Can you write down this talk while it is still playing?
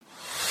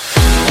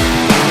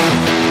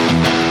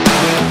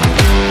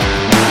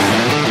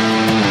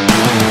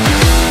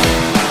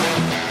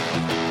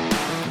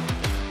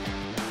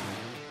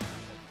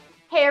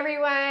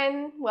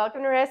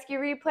Welcome to Rescue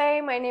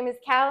Replay. My name is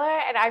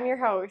Kala and I'm your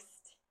host.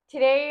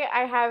 Today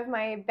I have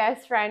my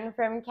best friend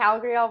from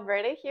Calgary,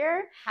 Alberta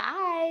here.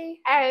 Hi.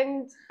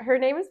 And her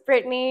name is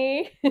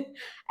Brittany.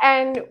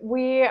 And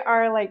we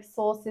are like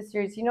soul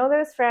sisters. You know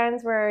those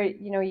friends where,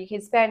 you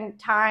can spend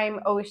time,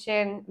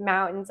 ocean,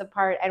 mountains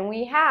apart, and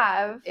we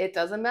have. It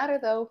doesn't matter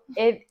though.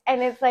 And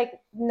it's like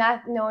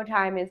no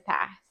time has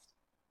passed.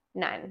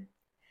 None.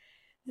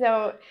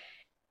 So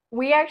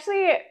we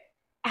actually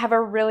have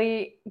a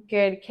really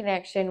good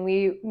connection.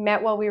 We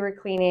met while we were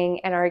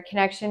cleaning and our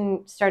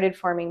connection started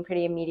forming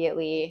pretty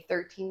immediately.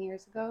 13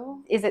 years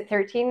ago? Is it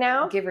 13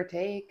 now? Give or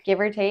take. Give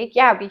or take.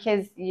 Yeah,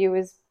 because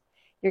your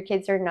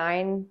kids are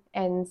 9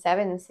 and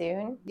 7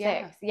 soon.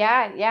 Yeah. 6.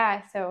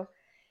 Yeah. So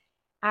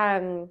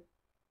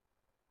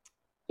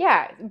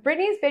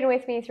Brittany's been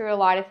with me through a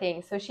lot of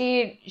things. So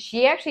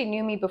she actually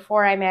knew me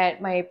before I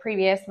met my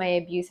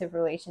abusive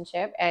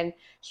relationship, and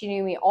she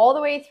knew me all the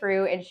way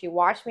through, and she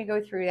watched me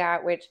go through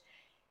that, which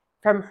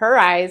from her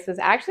eyes was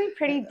actually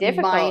pretty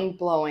difficult.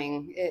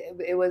 Mind-blowing.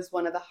 It was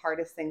one of the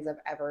hardest things I've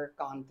ever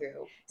gone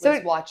through.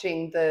 Was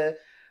watching the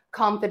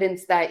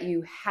confidence that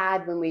you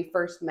had when we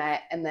first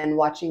met, and then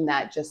watching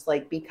that just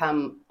like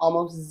become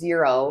almost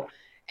zero.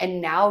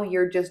 And now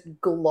you're just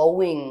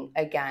glowing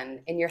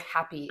again, and you're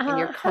happy, and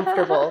you're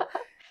comfortable.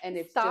 And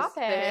it's Stop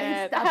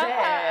it.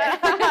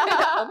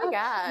 Oh my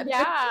God.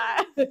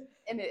 Yeah.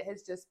 And it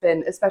has just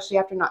been, especially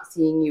after not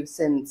seeing you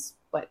since,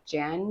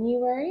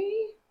 January?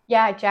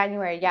 Yeah,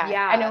 January,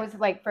 Yeah. And it was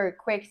like for a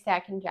quick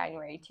second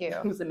January too.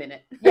 It was a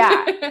minute.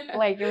 Yeah,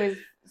 like it was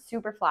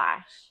super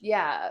flash.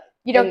 Yeah.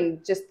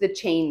 And just the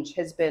change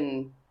has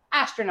been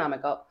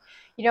astronomical.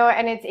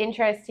 And it's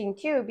interesting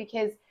too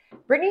because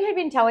Brittany had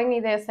been telling me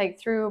this like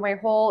through my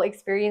whole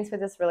experience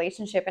with this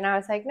relationship, and I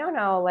was like,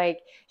 no,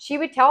 like she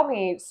would tell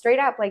me straight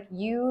up, like,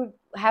 you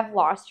have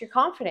lost your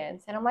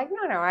confidence, and I'm like,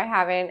 no, I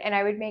haven't, and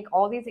I would make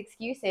all these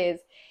excuses.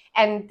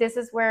 And this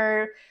is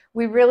where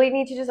we really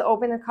need to just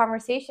open the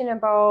conversation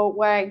about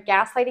what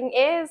gaslighting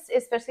is,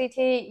 especially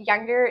to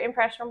younger,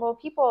 impressionable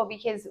people,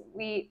 because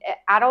we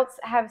adults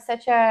have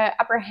such a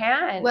upper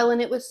hand. Well,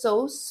 and it was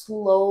so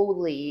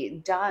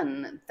slowly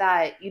done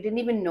that you didn't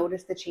even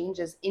notice the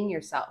changes in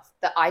yourself.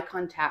 The eye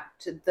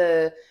contact,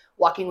 the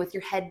walking with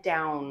your head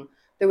down.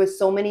 There was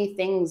so many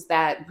things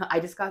that I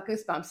just got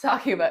goosebumps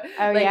talking about.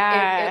 Oh,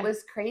 yeah. It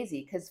was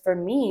crazy because for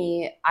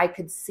me, I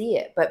could see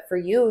it. But for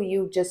you,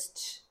 you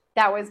just...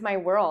 That was my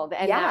world,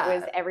 and that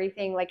was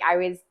everything. Like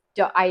I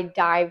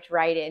dived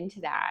right into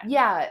that.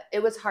 Yeah,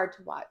 it was hard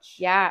to watch.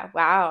 Yeah,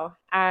 wow.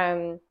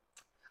 I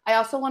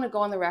also want to go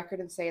on the record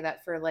and say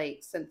that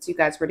since you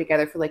guys were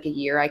together for a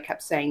year, I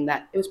kept saying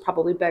that it was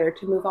probably better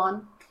to move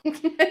on.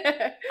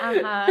 Yeah,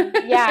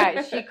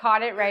 she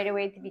caught it right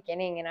away at the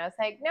beginning, and I was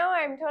like, no,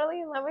 I'm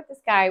totally in love with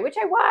this guy, which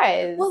I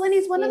was. Well, and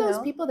he's one of those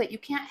people that you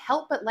can't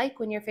help but like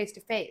when you're face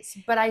to face.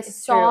 But I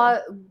saw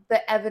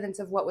the evidence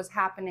of what was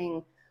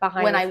happening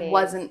when I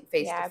wasn't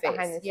face to face.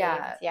 Behind the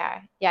scenes.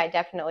 Yeah,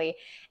 definitely.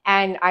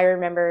 And I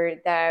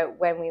remember that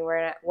when we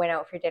went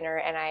out for dinner,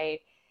 and it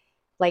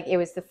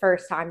was the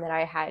first time that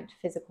I had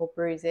physical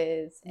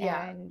bruises,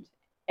 and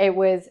it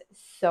was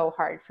so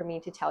hard for me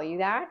to tell you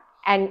that.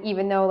 And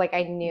even though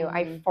I knew,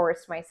 I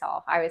forced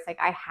myself. I was like,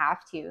 I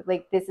have to.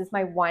 This is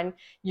my one.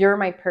 You're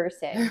my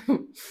person.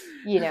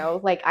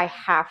 I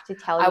have to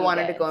tell you. I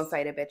wanted to go and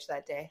fight a bitch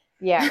that day.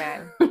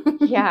 Yeah, man.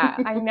 Yeah,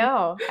 I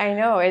know.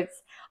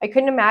 I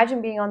couldn't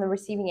imagine being on the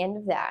receiving end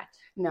of that.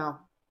 No.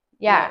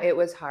 Yeah. No, it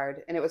was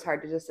hard. And it was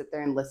hard to just sit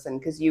there and listen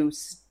because you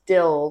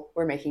still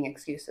were making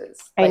excuses.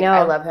 I know.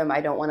 I love him.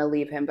 I don't want to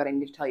leave him, but I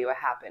need to tell you what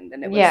happened.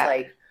 And it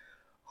was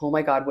oh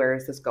my God, where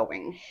is this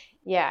going?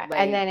 Yeah.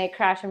 And then it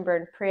crashed and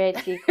burned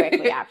pretty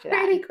quickly after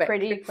that.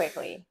 Pretty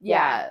quickly.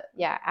 Yeah,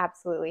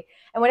 absolutely.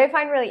 And what I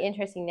find really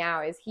interesting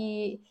now is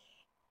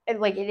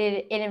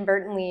it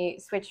inadvertently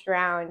switched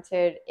around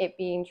to it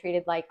being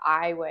treated like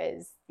I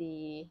was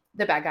the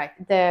bad guy,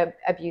 the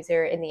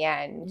abuser in the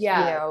end.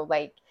 Yeah.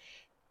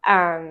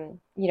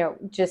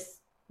 Just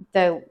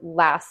the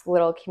last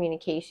little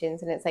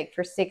communications. And it's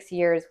for 6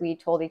 years, we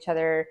told each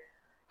other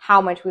how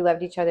much we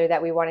loved each other,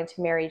 that we wanted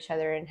to marry each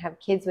other and have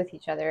kids with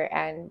each other.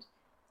 And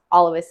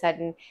all of a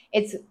sudden,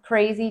 it's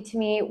crazy to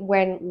me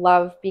when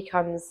love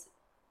becomes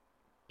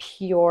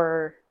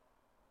pure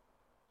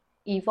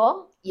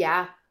evil.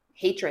 Yeah.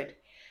 Hatred.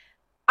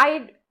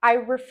 I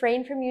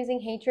refrain from using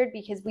hatred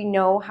because we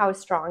know how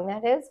strong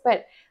that is,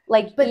 but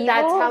evil,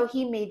 that's how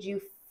he made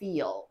you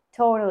feel.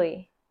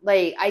 Totally.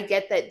 I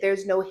get that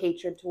there's no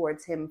hatred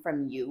towards him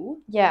from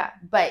you. Yeah.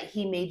 But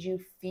he made you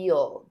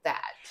feel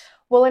that.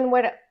 Well, and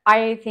what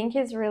I think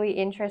is really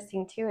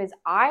interesting too is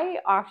I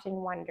often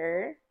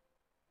wonder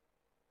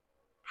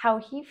how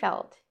he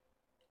felt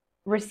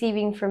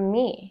receiving from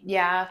me.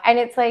 Yeah. And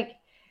it's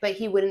but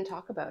he wouldn't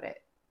talk about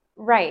it.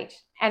 Right.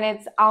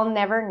 And I'll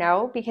never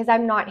know because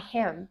I'm not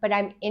him, but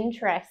I'm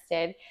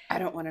interested. I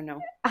don't want to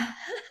know.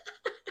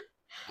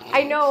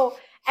 I know.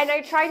 And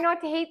I try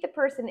not to hate the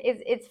person.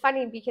 It's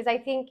funny because I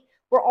think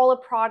we're all a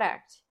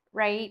product,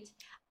 right?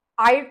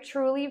 I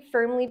truly,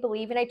 firmly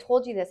believe, and I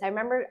told you this. I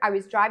remember I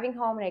was driving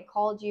home and I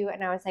called you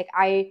and I was like,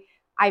 I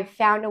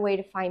found a way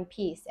to find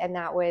peace, and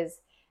that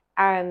was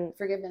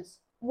forgiveness.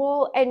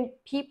 Well, and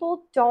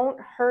people don't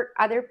hurt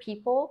other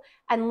people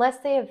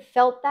unless they have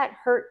felt that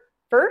hurt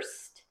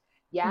first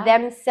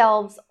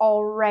themselves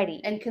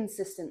already. And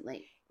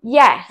consistently.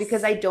 Yes.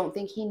 Because I don't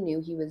think he knew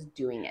he was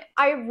doing it.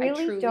 I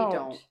really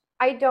don't.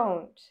 I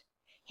don't.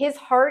 His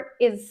heart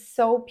is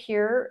so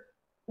pure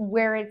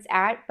where it's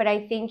at, but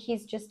I think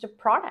he's just a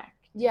product.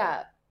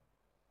 Yeah.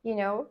 You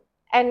know?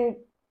 And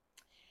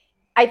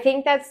I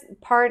think that's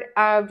part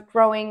of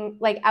growing,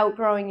 like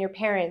outgrowing your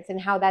parents, and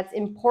how that's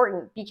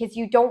important, because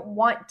you don't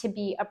want to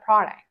be a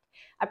product.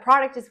 A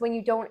product is when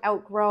you don't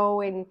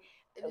outgrow and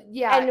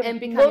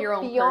become your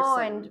own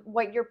beyond person.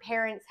 What your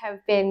parents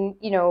have been,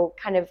 you know,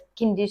 kind of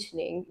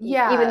conditioning.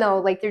 Yeah. Even though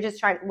like they're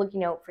just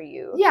looking out for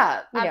you.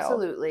 Yeah,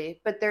 absolutely.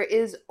 But there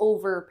is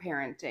over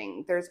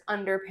parenting. There's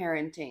under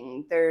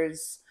parenting.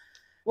 There's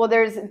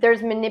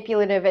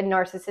manipulative and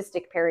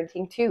narcissistic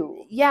parenting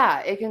too.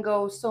 Yeah, it can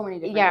go so many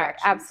different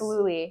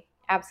directions.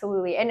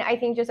 Absolutely. And I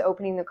think just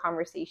opening the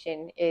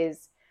conversation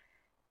is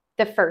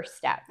the first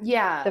step.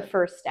 Yeah. The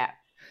first step.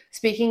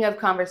 Speaking of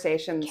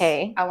conversations,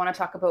 okay, I want to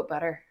talk about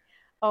butter.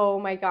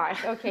 Oh my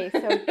gosh. Okay,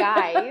 so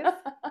guys,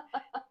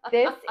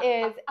 this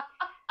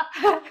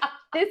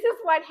is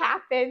what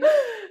happens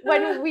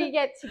when we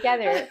get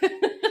together.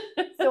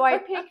 So I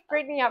picked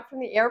Brittany up from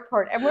the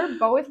airport and we're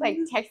both like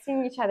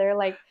texting each other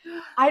like,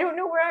 I don't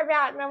know where I'm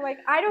at. And I'm like,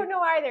 I don't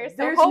know either. So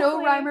there's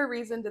no rhyme or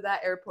reason to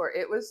that airport.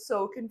 It was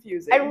so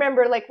confusing. I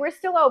remember, like, we're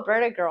still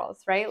Alberta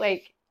girls, right?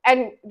 Like,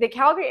 and the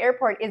Calgary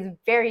airport is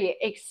very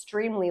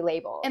extremely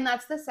labeled. And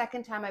that's the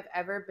second time I've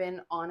ever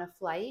been on a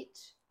flight.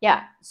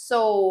 Yeah.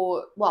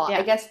 So,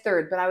 I guess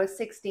third, but I was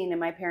 16 and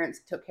my parents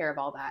took care of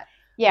all that.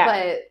 Yeah.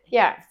 But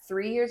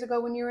 3 years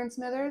ago when you were in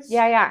Smithers?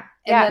 Yeah.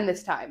 And then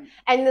this time.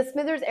 And the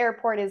Smithers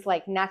airport is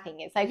like nothing.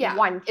 It's like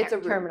one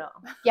terminal.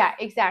 Yeah,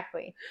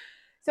 exactly.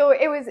 So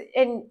it was,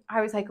 and I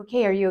was like,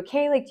 okay, are you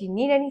okay? Like, do you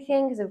need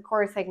anything? Because of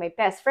course, like my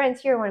best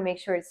friend's here. I want to make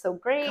sure it's so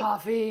great.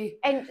 Coffee.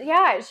 And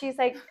yeah, she's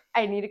like,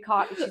 I need a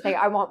coffee. She's like,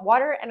 I want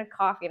water and a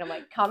coffee. And I'm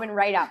like, coming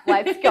right up.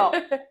 Let's go.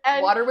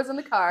 And water was in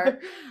the car.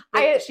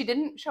 She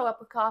didn't show up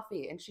with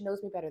coffee, and she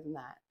knows me better than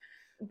that.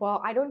 Well,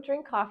 I don't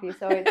drink coffee,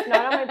 so it's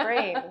not on my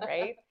brain,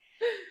 right?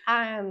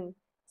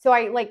 So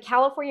I like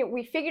California.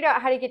 We figured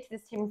out how to get to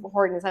this Tim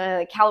Hortons, and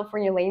I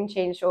California lane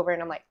changed over,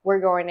 and I'm like, we're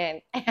going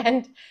in.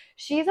 And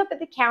she's up at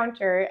the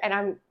counter, and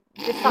I'm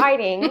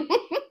deciding.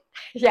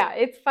 Yeah,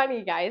 it's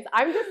funny, guys.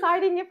 I'm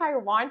deciding if I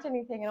want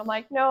anything, and I'm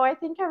like, no, I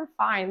think I'm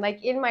fine,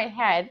 like in my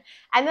head.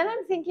 And then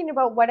I'm thinking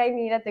about what I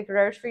need at the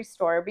grocery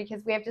store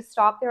because we have to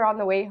stop there on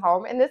the way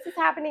home. And this is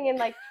happening in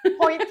like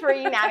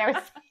 0.3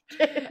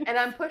 nanoseconds. And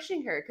I'm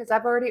pushing her because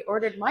I've already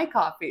ordered my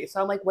coffee.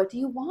 So I'm like, what do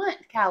you want,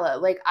 Calla?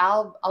 Like,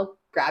 I'll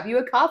grab you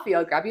a coffee.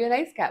 I'll grab you an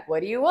ice cap.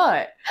 What do you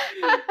want?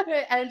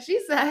 And she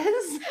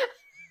says...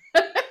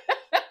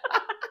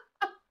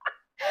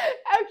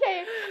 Okay.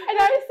 And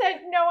I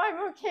said, no,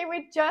 I'm okay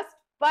with just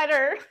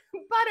butter.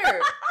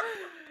 Butter.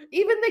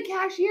 Even the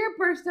cashier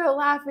burst out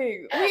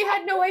laughing. We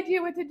had no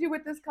idea what to do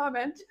with this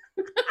comment.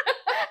 And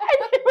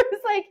it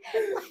was like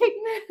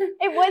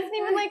it wasn't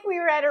even like we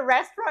were at a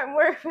restaurant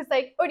where it was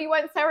like, oh, do you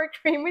want sour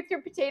cream with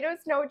your potatoes?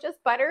 No,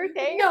 just butter.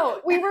 Thanks.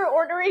 No. We were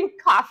ordering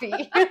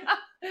coffee.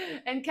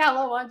 And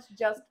Calla wants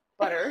just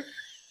butter.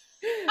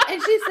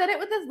 And she said it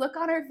with this look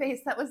on her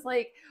face that was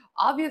like,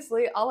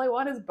 obviously, all I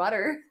want is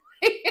butter.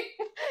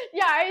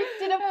 Yeah, I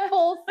did a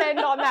full send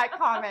on that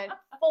comment.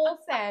 Full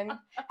send.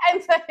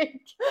 And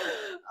like,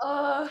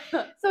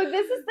 so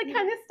this is the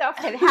kind of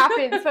stuff that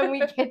happens when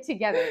we get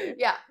together.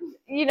 Yeah.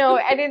 You know,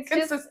 and it's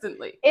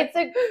consistently. And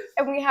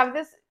we have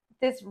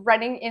this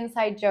running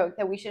inside joke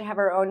that we should have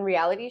our own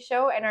reality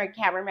show, and our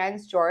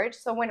cameraman's George.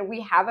 So when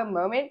we have a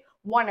moment,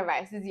 one of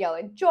us is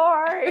yelling,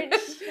 George.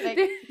 Like,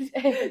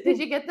 did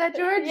you get that,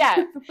 George?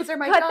 Yeah. Was there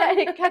my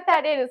cut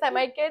that in. Is that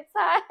my good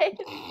side?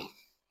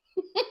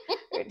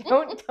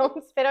 Don't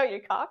spit out your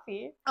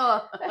coffee.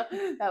 Oh,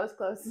 that was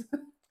close.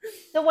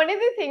 So one of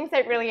the things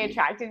that really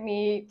attracted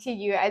me to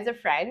you as a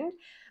friend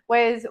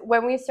was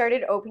when we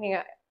started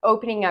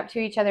opening up to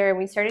each other, and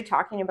we started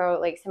talking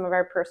about like some of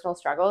our personal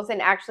struggles. And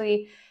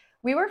actually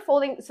we were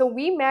so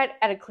we met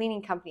at a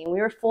cleaning company, and we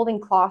were folding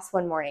cloths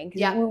one morning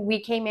because we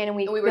came in and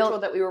we were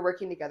told that we were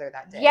working together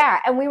that day. Yeah,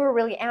 and we were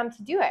really amped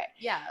to do it.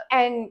 Yeah.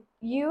 And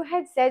you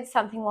had said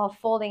something while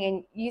folding,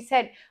 and you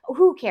said,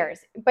 who cares?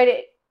 But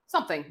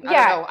something. I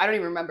don't know. I don't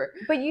even remember.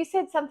 But you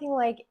said something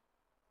like,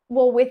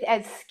 well, with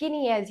as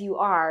skinny as you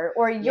are,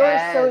 or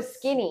you're so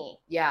skinny.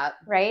 Yeah.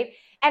 Right?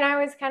 And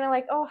I was kind of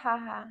like, oh,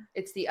 haha.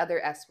 It's the other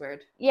S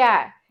word.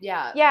 Yeah.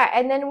 Yeah. Yeah.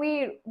 And then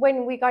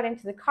when we got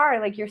into the car,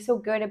 like, you're so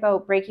good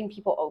about breaking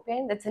people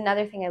open. That's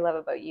another thing I love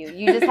about you.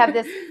 You just have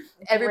this.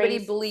 Everybody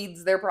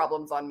bleeds their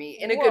problems on me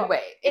in a good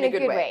way. In a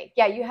good way.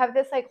 Yeah. You have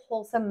this like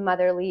wholesome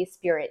motherly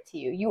spirit to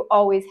you. You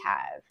always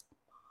have.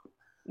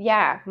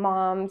 Yeah.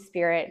 Mom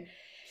spirit.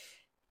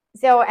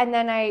 So, and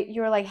then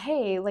you were like,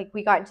 hey, like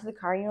we got into the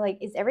car and you're like,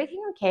 is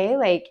everything okay?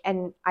 Like,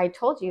 and I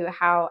told you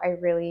how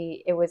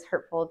it was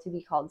hurtful to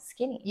be called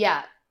skinny.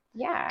 Yeah.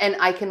 Yeah. And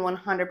I can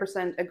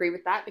 100% agree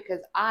with that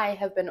because I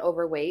have been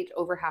overweight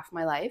over half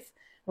my life.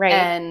 Right.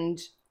 And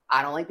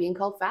I don't like being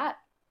called fat.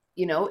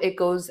 It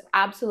goes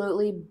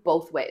absolutely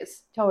both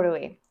ways.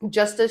 Totally.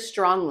 Just as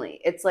strongly.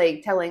 It's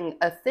like telling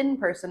a thin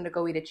person to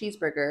go eat a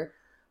cheeseburger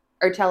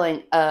or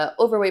telling a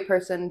overweight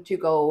person to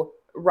go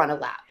run a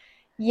lap.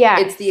 Yeah.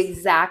 It's the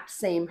exact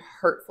same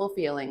hurtful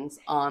feelings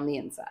on the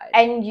inside.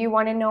 And you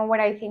want to know what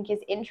I think is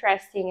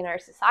interesting in our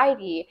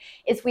society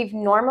is we've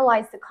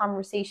normalized the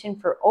conversation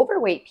for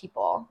overweight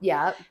people.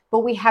 Yeah. But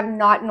we have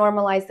not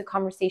normalized the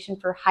conversation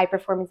for high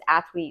performance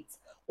athletes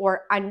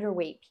or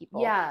underweight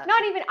people. Yeah.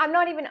 I'm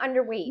not even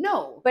underweight.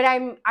 No. But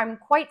I'm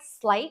quite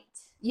slight.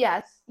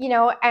 Yes.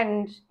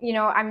 I'm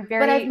very.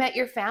 But I've met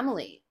your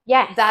family.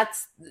 Yes.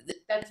 That's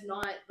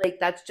not like,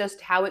 that's just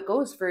how it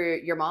goes for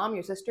your mom,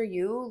 your sister,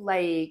 you.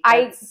 Like,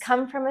 I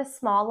come from a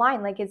small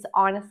line. Like, it's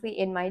honestly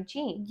in my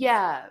genes.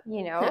 Yeah.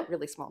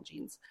 Really small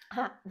genes.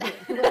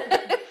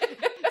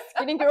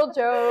 Skinny girl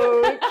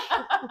joke.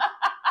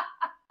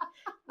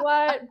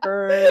 What?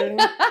 Burn.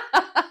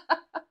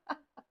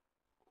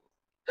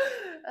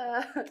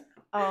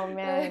 Oh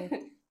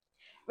man.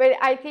 But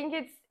I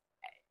think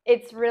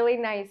it's really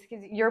nice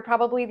because you're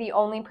probably the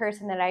only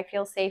person that I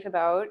feel safe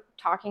about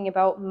talking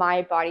about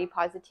my body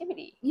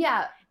positivity.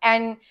 Yeah.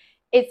 And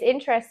it's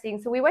interesting.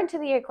 So we went to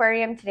the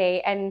aquarium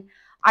today and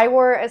I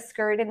wore a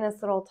skirt and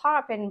this little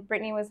top and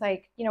Brittany was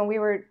like,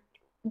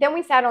 then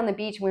we sat on the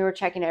beach and we were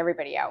checking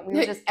everybody out. We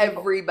were just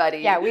everybody.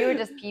 Yeah, we were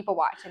just people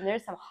watching.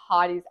 There's some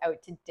hotties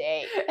out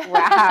today.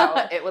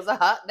 Wow. It was a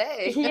hot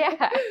day.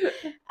 Yeah.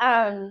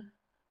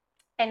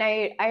 And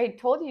I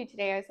told you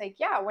today, I was like,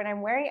 yeah, when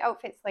I'm wearing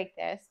outfits like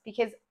this,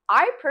 because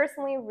I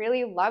personally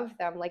really love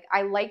them. Like,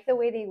 I like the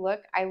way they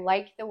look. I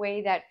like the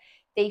way that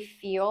they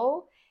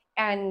feel.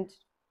 And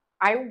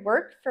I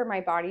work for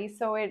my body.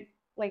 So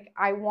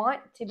I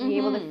want to be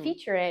able to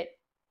feature it.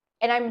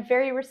 And I'm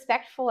very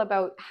respectful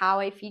about how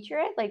I feature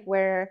it, like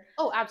where.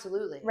 Oh,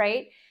 absolutely.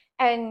 Right.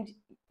 And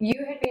you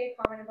had made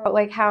a comment about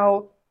like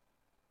how,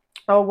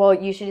 oh, well,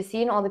 you should have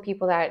seen all the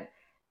people that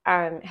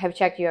have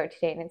checked you out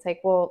today. And it's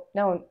like, well,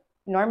 no.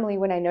 Normally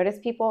when I notice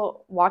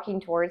people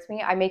walking towards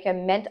me, I make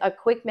a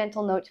quick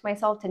mental note to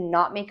myself to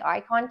not make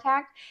eye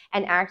contact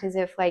and act as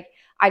if like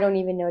I don't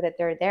even know that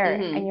they're there.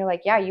 And you're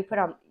like, yeah, you put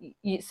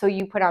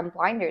on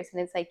blinders.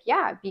 And it's like,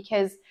 yeah,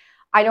 because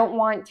I don't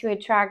want to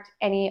attract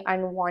any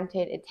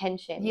unwanted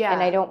attention. Yeah.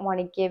 And I don't want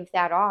to give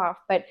that off.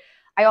 But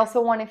I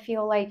also want to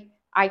feel like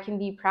I can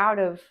be proud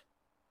of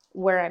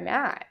where I'm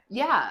at.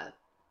 Yeah.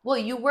 Well,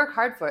 you work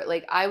hard for it.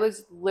 Like, I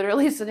was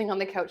literally sitting on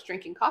the couch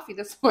drinking coffee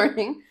this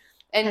morning.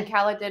 And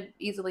Kala did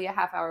easily a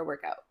half-hour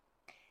workout.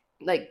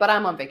 But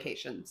I'm on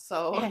vacation,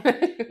 so.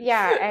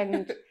 Yeah,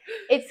 and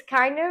it's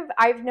kind of,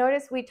 I've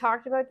noticed we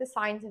talked about the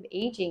signs of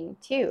aging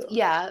too.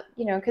 Yeah.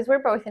 Because we're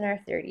both in our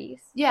 30s.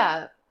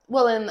 Yeah.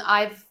 Well, and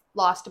I've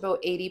lost about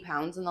 80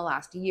 pounds in the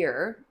last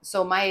year.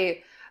 So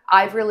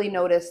I've really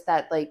noticed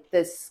that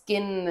the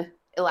skin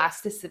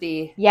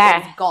elasticity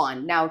is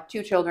gone. Now,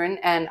 2 children,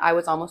 and I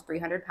was almost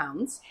 300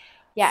 pounds.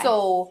 Yeah.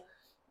 So,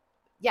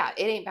 yeah,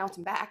 it ain't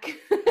bouncing back.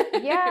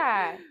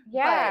 Yeah.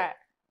 But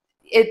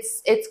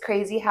it's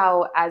crazy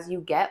how as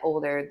you get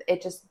older,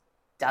 it just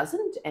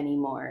doesn't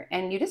anymore.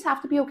 And you just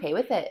have to be okay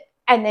with it.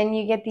 And then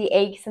you get the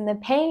aches and the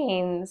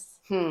pains.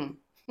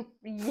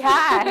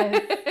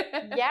 Yes.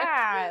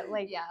 Yeah.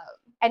 Yeah.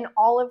 And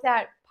all of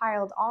that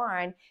piled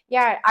on.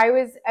 Yeah, I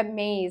was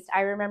amazed.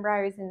 I remember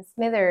I was in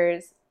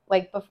Smithers.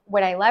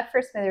 When I left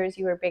for Smithers,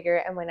 you were bigger.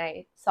 And when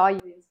I saw you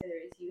in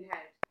Smithers, you had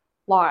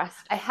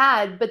lost. I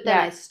had, but then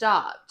I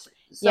stopped.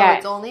 So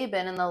it's only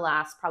been in the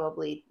last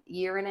probably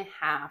year and a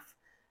half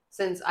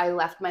since I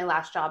left my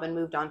last job and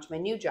moved on to my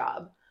new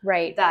job.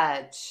 Right.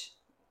 That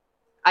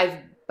I've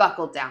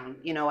buckled down.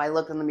 I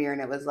looked in the mirror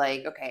and it was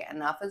like, okay,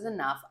 enough is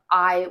enough.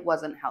 I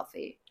wasn't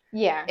healthy.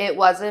 Yeah. It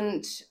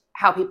wasn't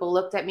how people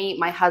looked at me.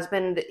 My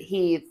husband,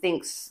 he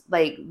thinks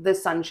the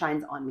sun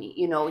shines on me.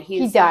 He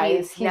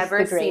does. He's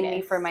never seen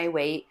me for my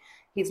weight.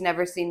 He's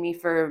never seen me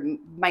for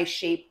my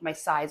shape, my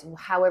size,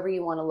 however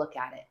you want to look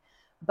at it.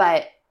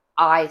 But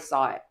I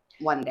saw it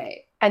one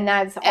day. And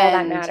that's all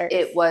that matters.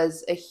 It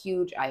was a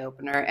huge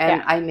eye-opener.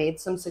 And I made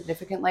some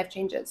significant life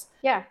changes.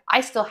 Yeah. I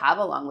still have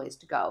a long ways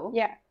to go.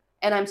 Yeah.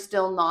 And I'm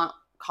still not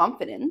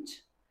confident.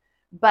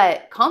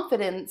 But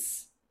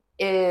confidence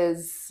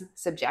is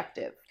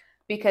subjective.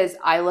 Because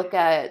I look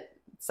at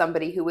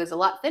somebody who is a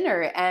lot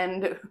thinner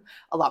and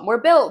a lot more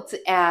built,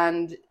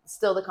 and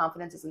still the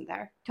confidence isn't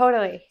there.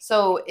 Totally.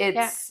 So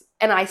and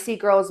I see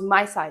girls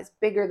my size,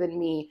 bigger than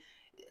me,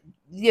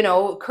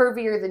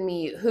 curvier than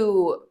me,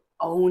 who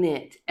own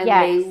it, and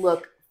they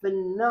look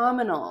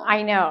phenomenal.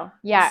 I know.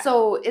 Yeah.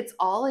 So it's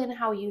all in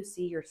how you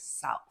see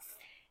yourself.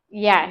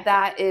 Yeah.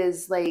 That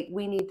is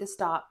we need to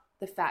stop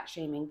the fat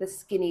shaming, the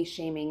skinny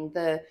shaming,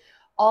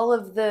 all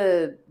of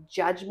the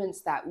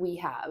judgments that we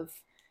have.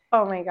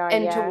 Oh my God.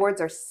 And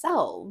towards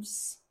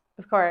ourselves.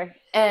 Of course.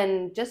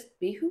 And just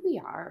be who we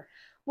are.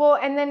 Well,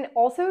 and then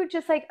also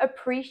just like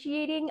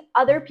appreciating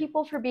other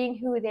people for being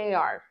who they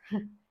are.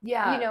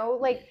 Yeah. You know,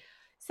 like,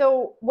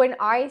 so when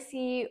I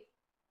see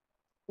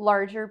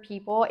larger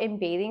people in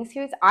bathing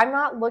suits, I'm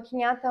not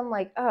looking at them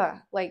like,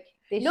 like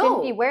they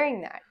shouldn't be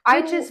wearing that.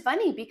 Which is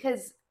funny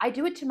because I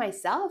do it to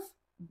myself.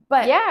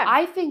 But yeah,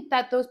 I think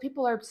that those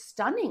people are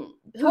stunning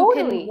who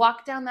totally can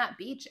walk down that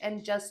beach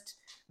and just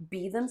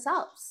be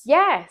themselves.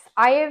 Yes,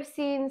 I have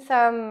seen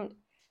some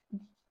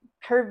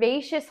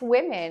curvaceous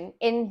women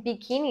in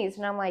bikinis,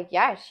 and I'm like,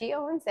 yeah, she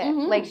owns it.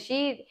 Mhm. Like,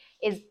 she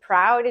is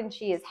proud and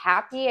she is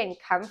happy and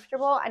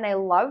comfortable, and I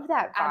love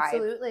that vibe.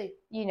 Absolutely.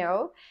 You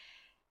know,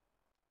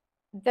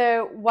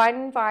 the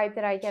one vibe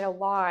that I get a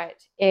lot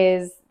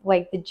is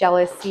like the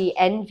jealousy,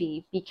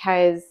 envy,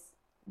 because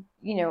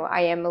you know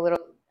I'm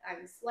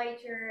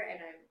slighter and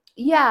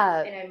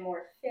I'm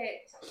more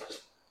fit,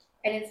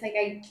 and it's like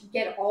I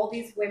get all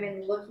these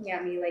women looking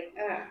at me like,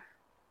 ugh.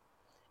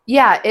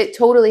 Yeah, it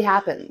totally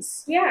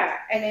happens. Yeah,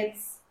 and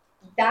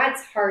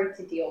that's hard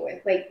to deal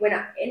with. Like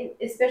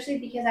especially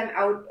because I'm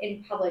out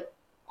in public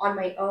on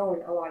my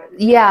own a lot of the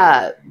time.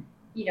 Yeah.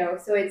 You know,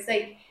 so it's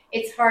like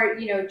it's hard,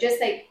 you know,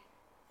 just like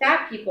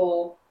fat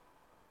people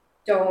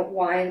don't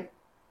want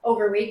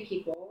overweight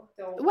people.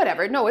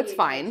 Whatever. No, it's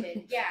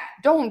fine. Yeah.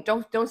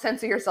 Don't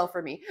censor yourself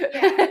for me.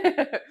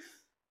 Yeah.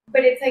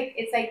 But it's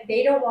like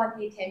they don't want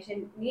the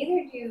attention.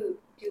 Neither do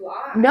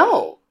I.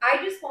 No. I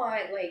just want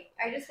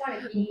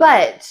to be.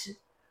 But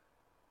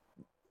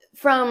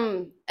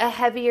from a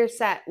heavier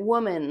set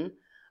woman,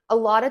 a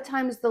lot of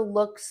times the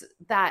looks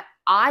that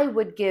I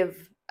would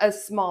give a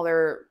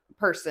smaller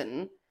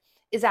person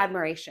is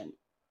admiration.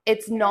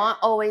 It's not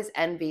always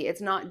envy.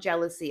 It's not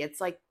jealousy.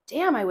 It's like,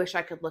 damn, I wish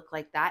I could look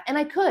like that. And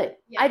I could.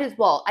 Yeah. I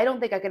don't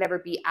think I could ever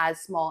be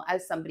as small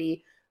as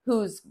somebody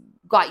who's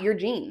got your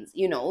genes,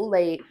 you know,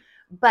 like,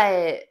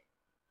 but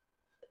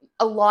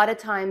a lot of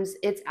times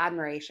it's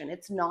admiration.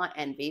 It's not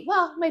envy.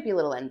 Well, it might be a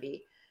little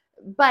envy,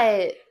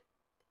 but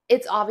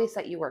it's obvious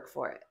that you work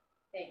for it.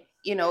 Thanks.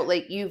 You know,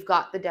 like you've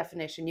got the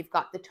definition, you've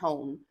got the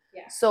tone.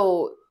 Yeah.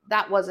 So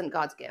that wasn't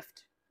God's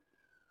gift.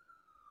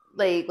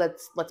 Like,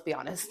 let's be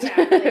honest. Yeah,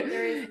 like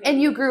there is and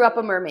you grew up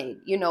a mermaid.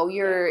 You know,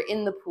 you're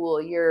in the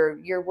pool.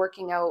 You're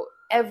working out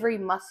every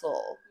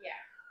muscle. Yeah.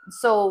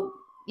 So,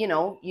 you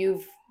know,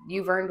 you've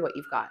earned what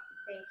you've got.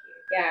 Thank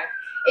you.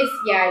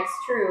 Yeah. It's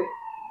true.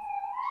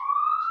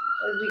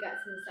 We got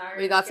some sirens.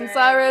 We got some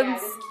sirens. Yeah,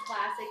 this is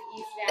classic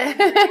East Valley.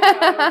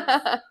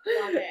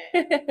 Love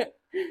it.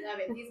 Love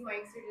it. These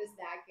mics are just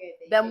that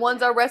good. Them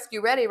ones are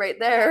rescue ready right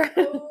there.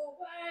 Oh,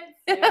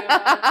 what?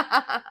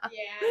 Yeah.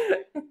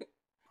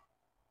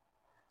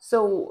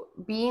 So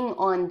being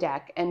on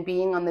deck and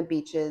being on the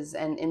beaches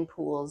and in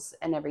pools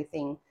and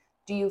everything,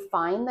 do you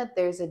find that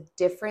there's a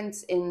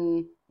difference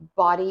in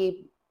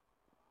body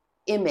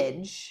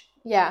image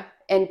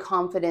and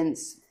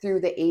confidence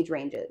through the age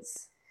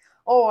ranges?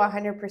 Oh,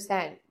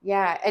 100%.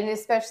 Yeah. And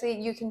especially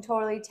you can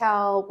totally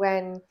tell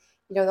when,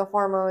 you know, the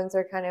hormones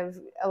are kind of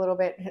a little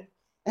bit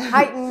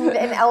heightened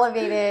and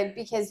elevated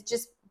because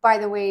just by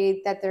the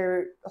way that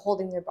they're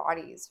holding their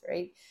bodies,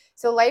 right?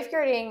 So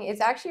lifeguarding is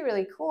actually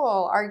really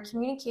cool. Our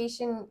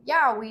communication,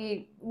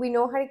 we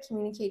know how to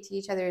communicate to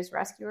each other as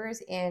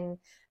rescuers in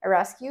a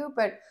rescue,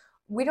 but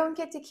we don't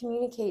get to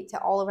communicate to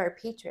all of our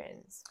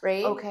patrons,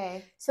 right?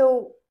 Okay.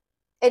 So,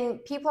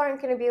 and people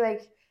aren't going to be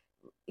like,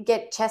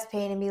 get chest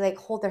pain and be like,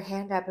 hold their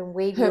hand up and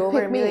wave you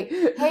over and be like,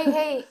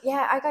 hey,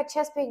 yeah, I got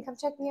chest pain, come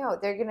check me out.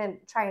 They're going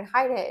to try and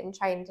hide it and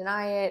try and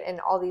deny it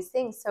and all these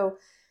things. So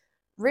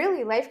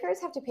really,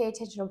 lifeguards have to pay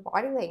attention to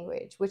body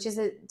language, which is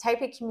a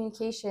type of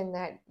communication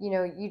that, you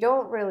know,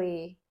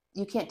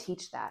 you can't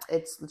teach that.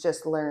 It's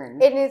just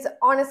learned. It is,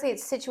 honestly,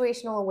 it's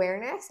situational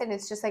awareness, and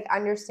it's just like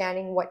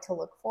understanding what to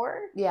look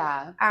for.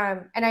 Yeah.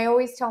 And I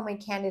always tell my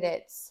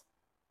candidates,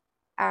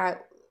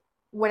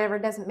 whatever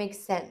doesn't make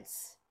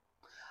sense.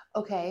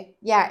 Okay.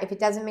 Yeah, if it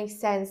doesn't make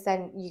sense,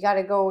 then you got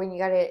to go and you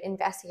got to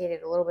investigate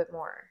it a little bit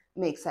more.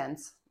 Makes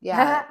sense.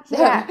 Yeah.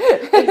 Yeah,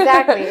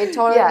 exactly. It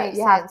totally makes sense.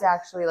 You have to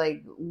actually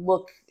like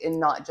look and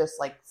not just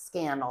like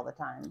scan all the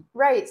time.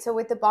 Right. So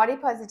with the body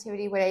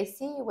positivity, what I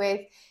see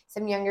with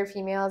some younger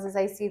females is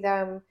I see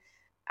them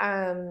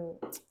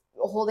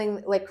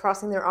holding, like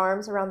crossing their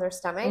arms around their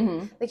stomach.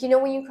 Mm-hmm. Like, you know,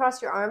 when you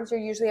cross your arms, you're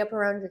usually up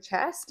around your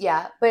chest.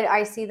 Yeah. But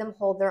I see them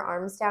hold their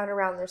arms down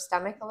around their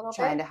stomach a little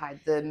Trying to hide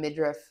the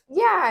midriff.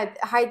 Yeah,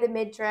 hide the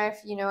midriff,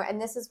 you know,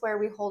 and this is where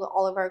we hold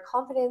all of our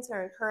confidence and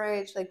our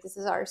courage. Like, this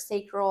is our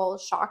sacral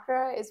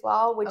chakra as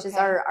well, which is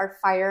our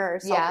fire, our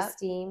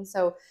self-esteem. Yeah.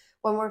 So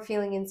when we're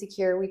feeling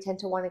insecure, we tend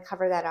to want to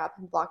cover that up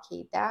and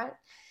blockade that,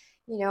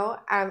 you know.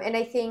 And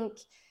I think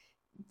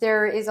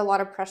there is a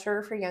lot of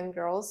pressure for young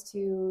girls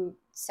to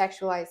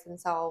sexualize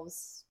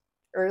themselves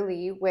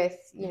early with,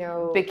 you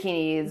know,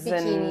 bikinis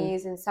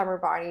and summer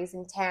bodies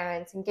and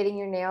tans and getting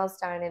your nails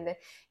done. And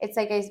it's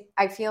like,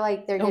 I feel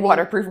like they're getting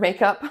waterproof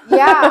makeup.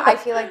 Yeah. I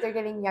feel like they're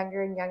getting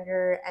younger and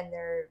younger, and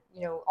they're,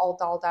 you know, all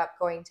dolled up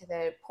going to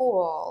the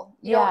pool,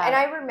 you know. And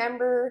I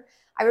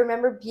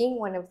remember being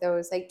one of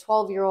those like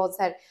 12-year-olds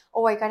that,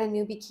 oh, I got a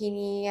new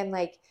bikini, and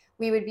like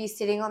we would be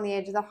sitting on the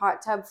edge of the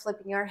hot tub,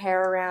 flipping our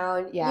hair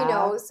around, Yeah. you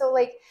know? So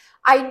like,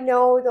 I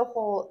know the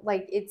whole,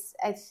 like, it's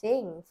a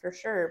thing for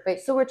sure.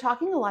 But so we're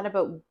talking a lot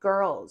about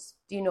girls.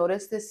 Do you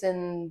notice this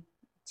in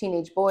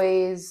teenage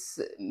boys,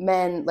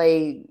 men?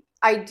 Like,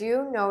 I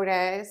do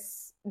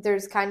notice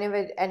there's kind of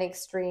an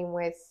extreme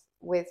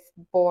with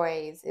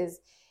boys is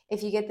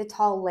if you get the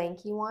tall,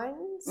 lanky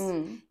ones,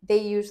 they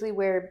usually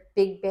wear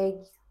big,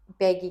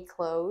 baggy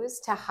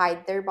clothes to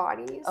hide their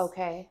bodies.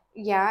 Okay.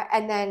 Yeah,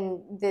 and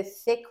then the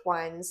thick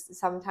ones,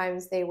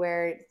 sometimes they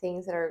wear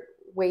things that are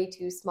way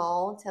too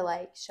small to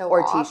like show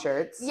or off.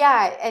 T-shirts.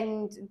 Yeah,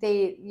 and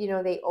they, you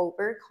know, they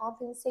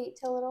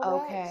overcompensate a little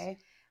bit. Okay.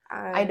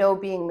 I know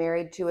being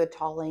married to a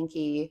tall,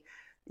 lanky,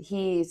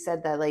 he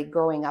said that like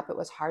growing up, it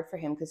was hard for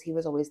him because he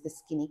was always the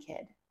skinny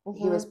kid.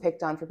 He was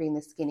picked on for being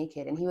the skinny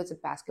kid, and he was a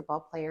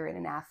basketball player and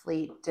an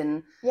athlete.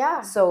 And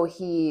so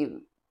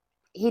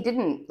he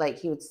didn't like,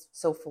 he was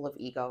so full of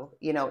ego,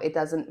 you know, it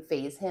doesn't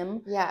faze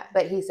him. Yeah.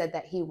 But he said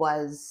that he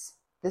was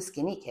the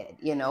skinny kid,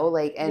 you know,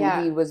 like,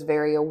 and he was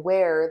very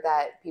aware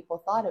that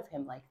people thought of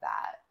him like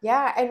that.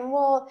 Yeah. And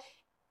well,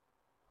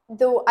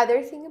 the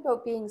other thing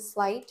about being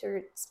slight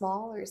or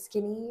small or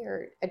skinny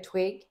or a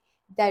twig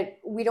that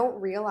we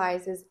don't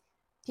realize is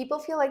people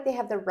feel like they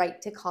have the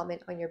right to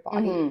comment on your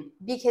body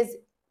because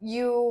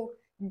you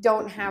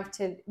don't have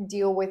to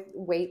deal with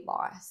weight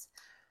loss.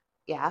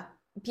 Yeah.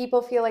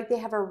 People feel like they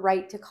have a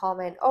right to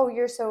comment, oh,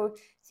 you're so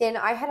thin.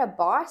 I had a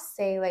boss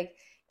say like,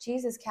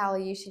 Jesus,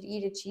 Callie, you should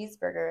eat a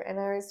cheeseburger. And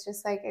I was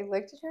just like, I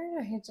looked at her and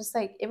I just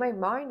like, in my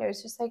mind, I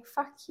was just like,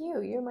 fuck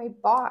you. You're my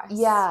boss.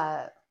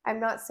 Yeah. I'm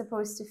not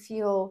supposed to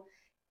feel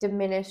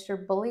diminished or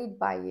bullied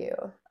by you.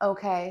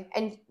 Okay.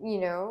 And, you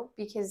know,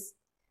 because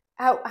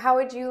how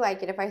would you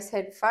like it if I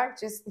said, fuck,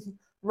 just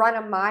run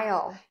a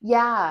mile?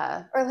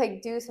 Yeah. Or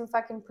like do some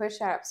fucking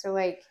push-ups or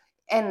like.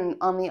 And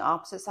on the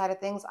opposite side of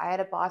things, I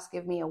had a boss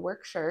give me a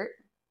work shirt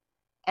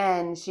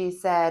and she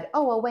said,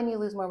 oh, well, when you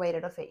lose more weight,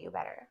 it'll fit you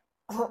better.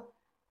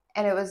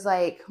 And it was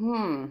like,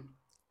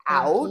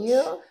 ouch.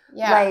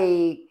 Yeah.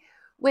 Like,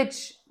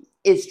 which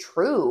is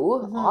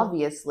true,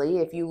 obviously.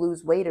 If you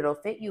lose weight, it'll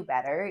fit you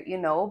better, you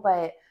know,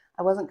 but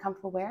I wasn't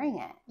comfortable wearing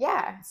it.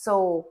 Yeah.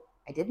 So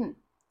I didn't.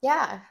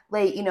 Yeah.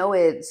 Like, you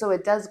know, so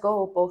it does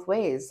go both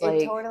ways.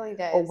 Like, it totally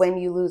does. Or when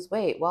you lose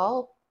weight,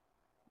 well,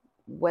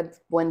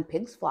 when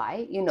pigs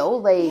fly, you know,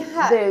 like,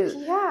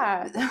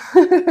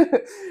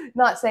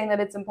 not saying that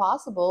it's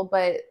impossible,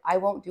 but I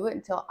won't do it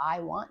until I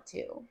want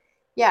to.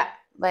 Yeah.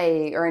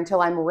 Like, or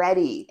until I'm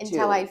ready to.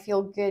 Until I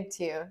feel good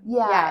to.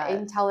 Yeah.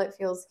 Until it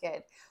feels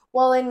good.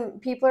 Well, and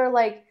people are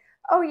like,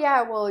 oh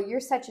yeah, well, you're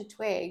such a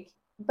twig.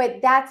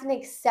 But that's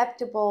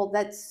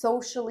that's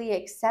socially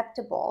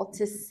acceptable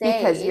to say.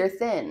 Because you're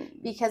thin.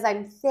 Because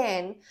I'm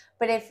thin.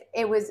 But if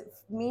it was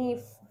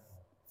me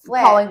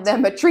calling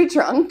them a tree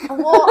trunk.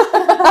 Well,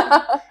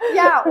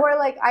 yeah, or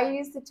like I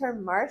use the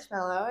term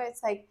marshmallow.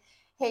 It's like,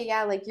 hey,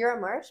 yeah, like you're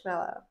a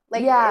marshmallow.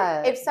 Like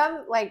if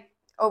some like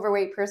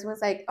overweight person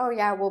was like, oh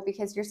yeah, well,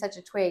 because you're such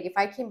a twig. If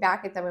I came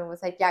back at them and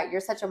was like, yeah,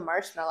 you're such a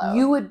marshmallow.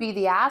 You would be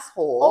the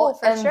asshole. Oh,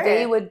 for sure. And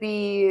they would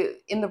be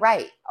in the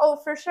right. Oh,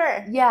 for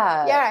sure.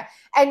 Yeah. Yeah.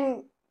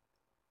 And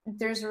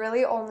there's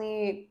really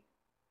only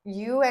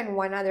you and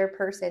one other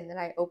person that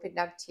I opened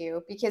up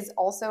to, because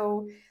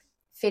also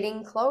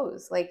fitting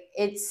clothes. Like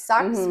it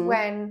sucks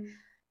when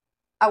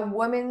a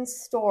woman's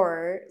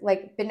store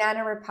like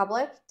Banana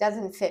Republic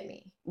doesn't fit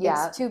me.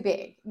 Yeah. It's too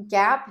big.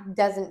 Gap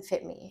doesn't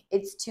fit me.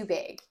 It's too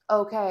big.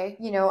 Okay.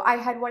 You know, I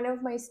had one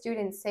of my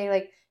students say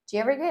like, do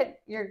you ever get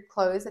your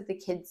clothes at the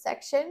kids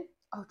section?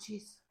 Oh,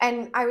 geez.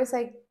 And I was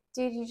like,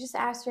 dude, you just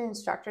asked your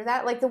instructor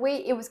that? Like the way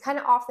it was kind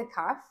of off the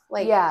cuff.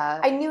 Like,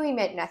 I knew he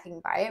meant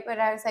nothing by it, but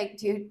I was like,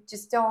 dude,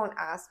 just don't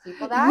ask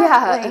people that.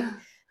 Yeah.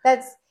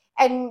 Like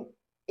and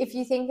if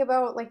you think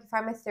about like, if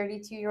I'm a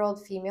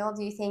 32-year-old female,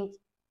 do you think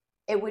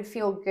it would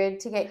feel good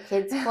to get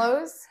kids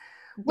clothes?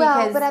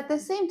 Well, but at the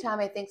same time,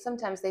 I think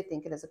sometimes they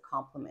think it as a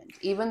compliment,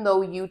 even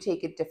though you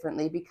take it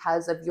differently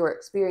because of your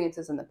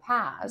experiences in the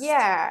past.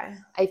 Yeah.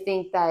 I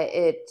think that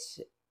it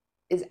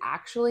is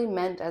actually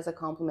meant as a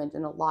compliment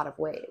in a lot of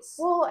ways.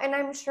 Well, and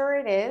I'm sure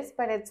it is,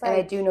 but it's like... And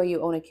I do know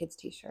you own a kid's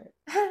t-shirt.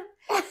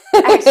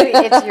 Actually,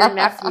 it's your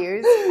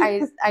nephew's.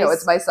 No,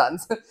 it's my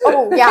son's.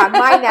 Oh, yeah,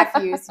 my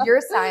nephew's.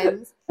 Your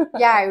son's.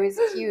 Yeah, it was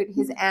cute.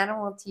 His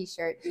animal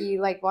t-shirt. He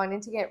like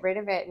wanted to get rid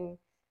of it, and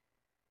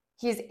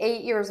he's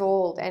 8 years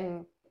old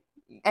and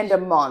a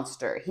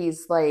monster.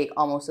 He's like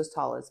almost as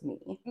tall as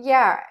me.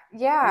 Yeah.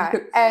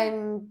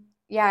 And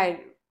yeah,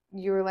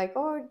 you were like,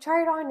 oh,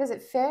 try it on. Does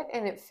it fit?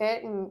 And it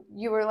fit. And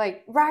you were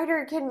like,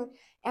 Ryder, can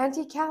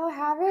Auntie Calla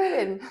have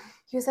it? And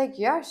he was like,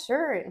 yeah,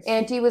 sure.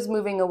 Auntie was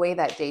moving away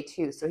that day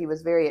too, so he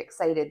was very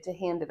excited to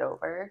hand it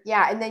over.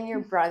 Yeah, and then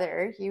your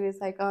brother, he was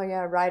like, oh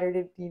yeah, Ryder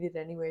didn't need it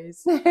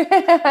anyways.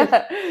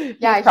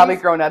 Yeah, he's probably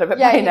grown out of it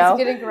by now. Yeah,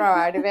 he's going to grow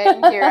out of it.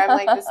 And here I'm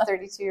like this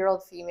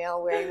 32-year-old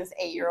female wearing this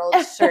 8-year-old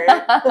shirt.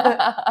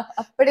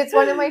 But it's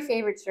one of my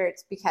favorite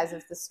shirts because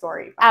of the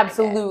story behind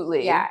Absolutely.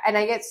 It. Yeah, and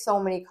I get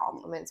so many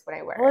compliments when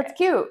I wear it. Well, it's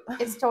cute.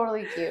 It's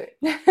totally cute.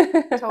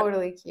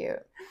 Totally cute.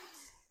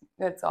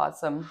 That's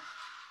awesome.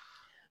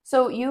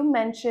 So you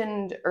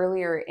mentioned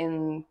earlier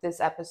in this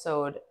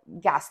episode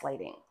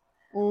gaslighting.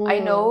 I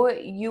know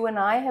you and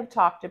I have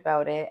talked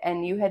about it,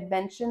 and you had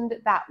mentioned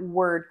that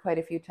word quite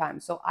a few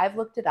times. So I've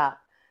looked it up,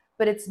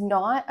 but it's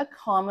not a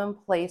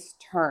commonplace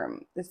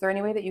term. Is there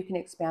any way that you can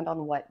expand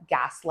on what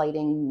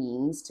gaslighting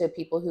means to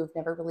people who've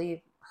never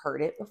really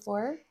heard it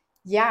before?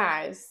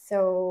 Yeah.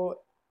 So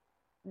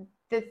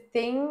the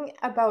thing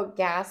about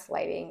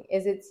gaslighting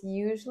is it's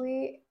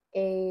usually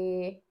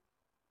a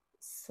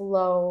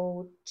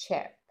slow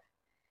chip.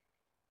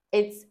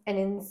 It's an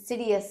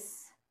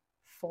insidious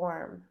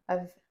form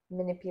of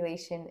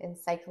manipulation and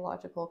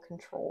psychological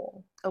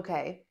control.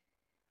 Okay.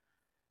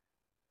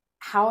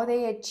 How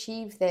they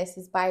achieve this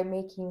is by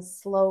making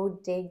slow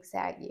digs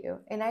at you.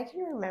 And I can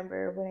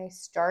remember when I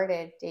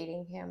started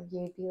dating him, he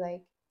would be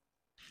like,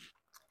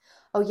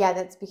 "Oh yeah,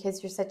 that's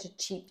because you're such a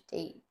cheap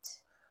date."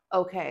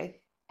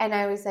 Okay. And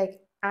I was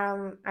like,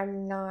 I'm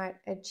not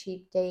a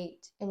cheap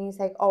date. And he's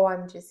like, "Oh,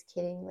 I'm just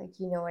kidding. Like,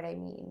 you know what I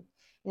mean."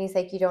 And he's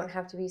like, "You don't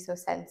have to be so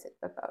sensitive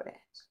about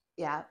it."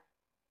 Yeah.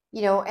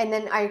 You know, and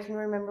then I can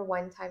remember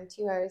one time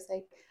too, I was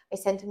like, I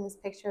sent him this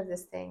picture of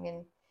this thing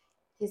and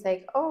he's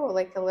like, "Oh,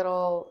 like a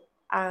little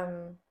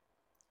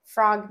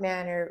frog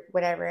man or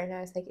whatever." And I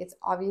was like, "It's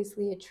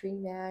obviously a tree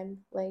man.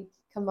 Like,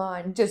 come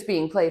on." Just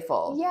being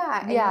playful.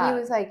 Yeah. And Yeah. he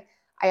was like,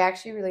 "I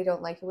actually really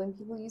don't like it when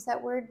people use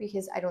that word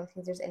because I don't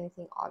think there's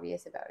anything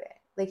obvious about it."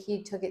 Like,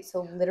 he took it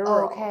so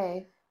literal.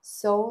 Okay.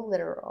 So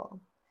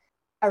literal.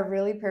 A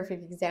really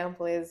perfect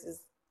example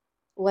is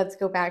let's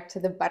go back to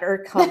the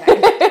butter comment.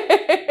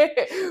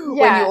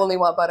 When you only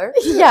want butter?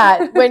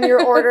 Yeah, when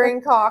you're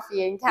ordering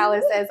coffee and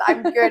Calla says,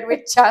 "I'm good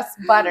with just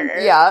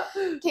butter." Yeah.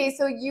 Okay,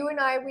 so you and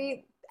I,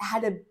 we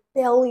had a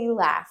belly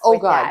laugh. Oh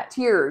with God, that.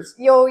 tears.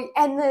 Yo,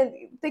 and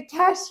the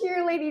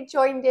cashier lady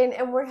joined in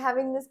and we're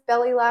having this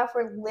belly laugh.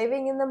 We're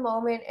living in the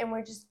moment and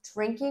we're just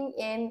drinking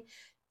in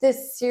the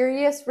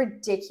serious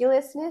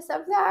ridiculousness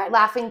of that.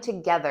 Laughing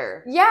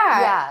together.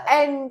 Yeah.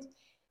 And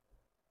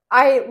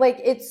I like,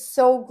 it's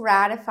so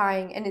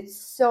gratifying and it's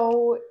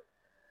so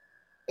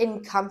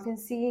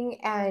encompassing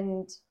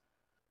and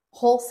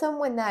wholesome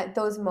when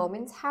those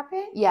moments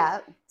happen. Yeah.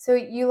 So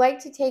you like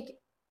to take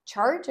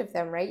charge of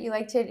them, right? You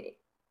like to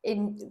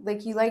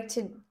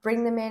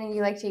bring them in and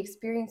you like to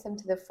experience them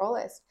to the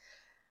fullest.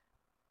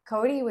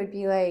 Cody would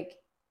be like,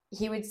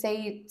 he would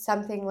say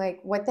something like,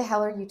 "What the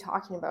hell are you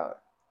talking about?"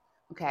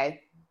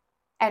 Okay.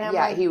 And I'm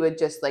like, he would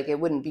just like, it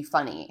wouldn't be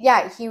funny.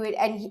 Yeah, he would,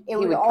 and it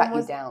would almost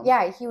cut you down.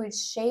 Yeah, he would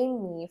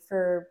shame me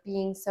for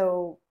being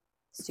so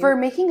stupid. For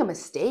making a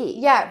mistake.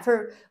 Yeah,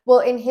 well,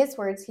 in his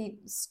words,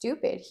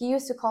 stupid. He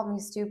used to call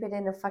me stupid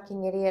and a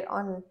fucking idiot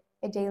on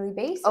a daily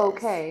basis.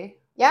 Okay.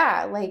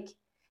 Yeah, like,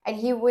 and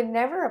he would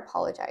never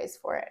apologize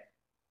for it.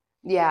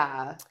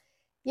 Yeah.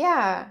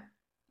 Yeah.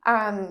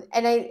 And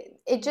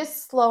it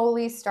just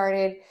slowly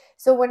started.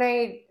 So when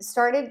I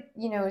started,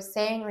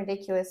 saying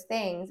ridiculous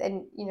things,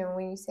 and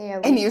when you say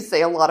and you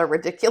say a lot of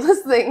ridiculous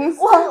things.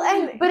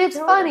 Well, but it's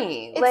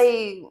funny.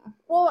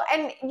 Well,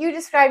 and you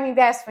describe me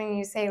best when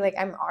you say like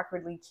I'm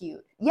awkwardly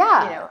cute.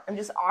 Yeah. I'm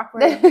just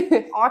awkward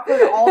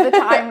all the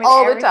time with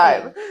all everything. The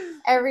time.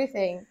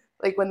 Everything.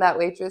 Like when that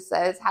waitress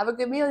says, "Have a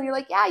good meal," and you're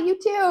like, "Yeah, you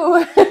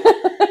too."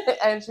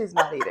 And she's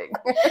not eating.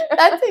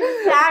 That's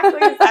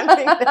exactly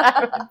something that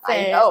I would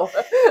say. I know.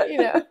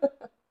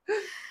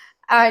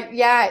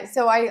 Yeah,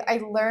 so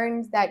I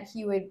learned that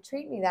he would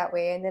treat me that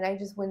way, and then I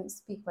just wouldn't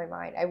speak my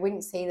mind. I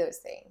wouldn't say those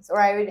things, or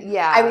I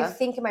would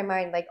think in my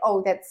mind like,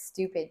 "Oh, that's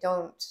stupid.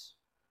 Don't."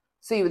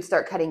 So you would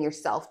start cutting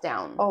yourself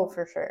down. Oh,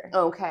 for sure.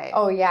 Okay.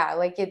 Oh yeah,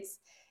 like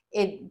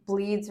it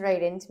bleeds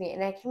right into me,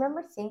 and I can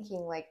remember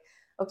thinking like,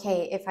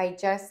 okay, if I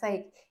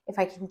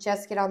can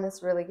just get on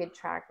this really good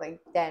track, like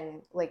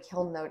then like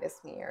he'll notice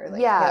me, or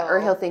like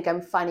he'll think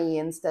I'm funny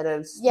instead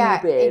of stupid.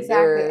 Yeah,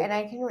 exactly. And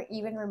I can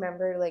even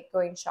remember like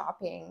going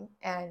shopping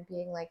and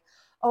being like,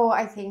 "Oh,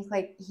 I think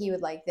like he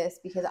would like this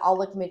because I'll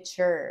look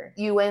mature."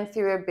 You went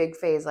through a big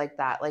phase like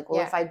that. Like,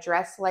 well, if I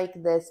dress like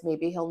this,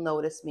 maybe he'll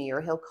notice me,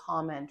 or he'll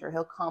comment, or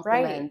he'll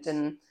compliment. Right.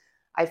 And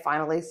I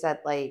finally said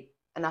like,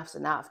 enough's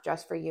enough.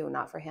 Dress for you,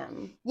 not for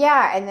him.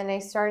 Yeah, and then I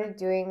started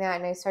doing that,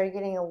 and I started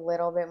getting a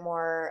little bit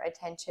more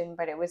attention,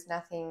 but it was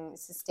nothing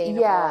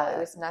sustainable. Yeah. It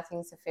was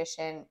nothing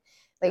sufficient.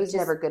 Like, it was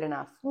never good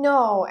enough.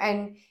 No,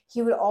 and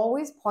he would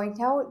always point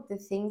out the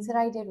things that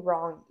I did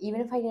wrong, even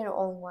if I did it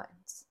only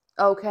once.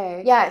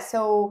 Okay. Yeah,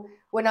 so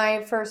when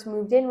I first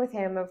moved in with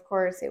him, of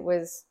course, it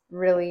was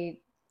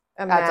really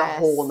a mess. That's a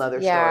whole nother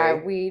story.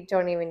 Yeah, we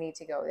don't even need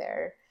to go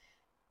there.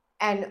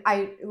 And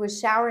I was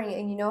showering,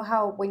 and you know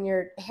how when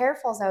your hair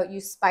falls out,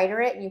 you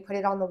spider it and you put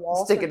it on the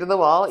wall. Stick it to the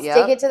wall, yeah.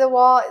 Stick it to the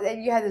wall,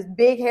 and you have this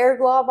big hair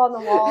glob on the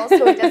wall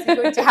so it doesn't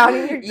go down in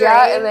your drain.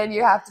 Yeah, and then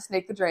you have to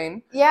snake the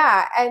drain.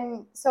 Yeah,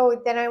 and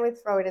so then I would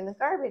throw it in the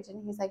garbage,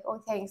 and he's like,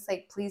 "Oh, thanks,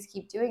 like, please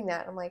keep doing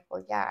that." I'm like,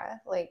 "Well, yeah,"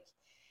 like,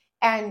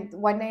 and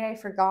one night I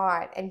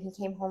forgot, and he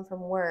came home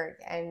from work,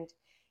 and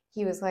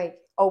he was like,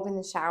 open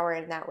the shower,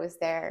 and that was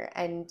there.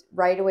 And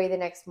right away the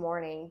next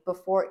morning,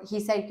 before he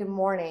said good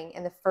morning,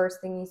 and the first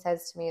thing he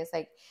says to me is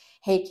like,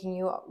 hey, can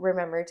you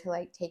remember to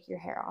like take your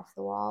hair off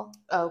the wall?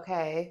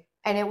 Okay.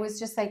 And it was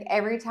just like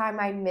every time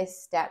I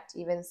misstepped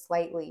even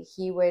slightly,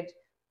 he would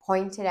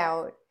point it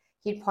out.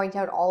 He'd point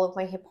out all of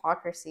my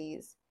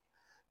hypocrisies.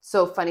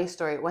 So funny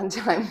story. One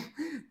time,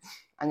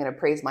 I'm going to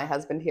praise my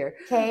husband here.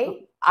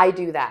 Okay. I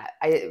do that.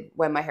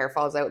 When my hair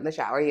falls out in the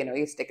shower,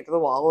 you stick it to the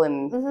wall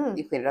and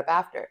you clean it up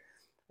after.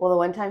 Well, the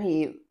one time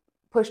he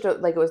pushed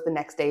out, like it was the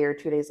next day or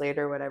 2 days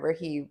later or whatever,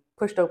 he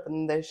pushed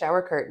open the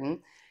shower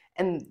curtain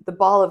and the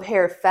ball of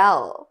hair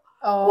fell.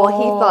 Oh. Well,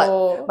 he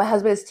thought, my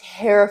husband is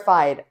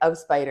terrified of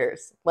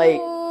spiders. Like,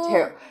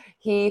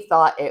 he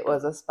thought it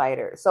was a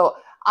spider. So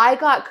I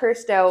got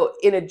cursed out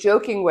in a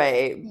joking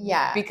way.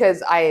 Yeah.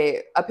 Because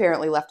I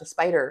apparently left a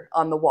spider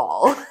on the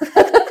wall.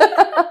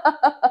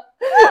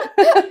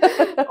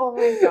 Oh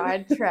my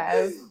God,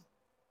 Trev.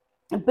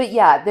 But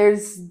yeah,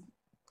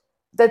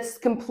 that's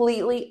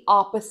completely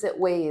opposite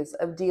ways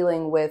of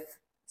dealing with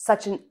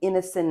such an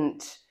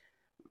innocent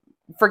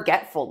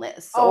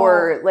forgetfulness.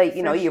 Or like,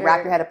 you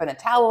wrap your head up in a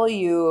towel,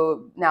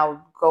 you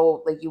now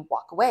go, like you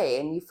walk away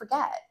and you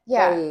forget.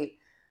 Yeah. Like,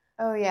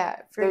 oh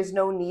yeah. There's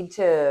no need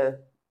to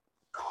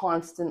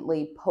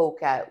constantly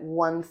poke at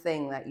one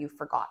thing that you've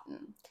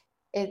forgotten.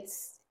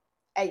 It's,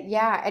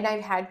 yeah. And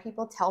I've had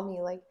people tell me,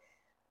 like,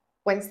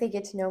 once they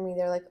get to know me,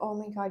 they're like, oh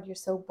my God, you're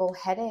so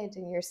bullheaded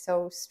and you're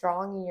so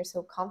strong and you're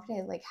so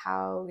confident. Like,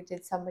 how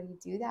did somebody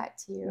do that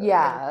to you?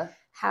 Yeah. And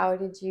how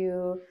did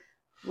you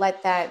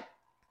let that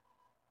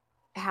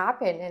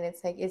happen? And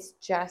it's like, it's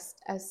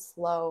just a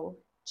slow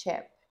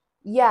chip.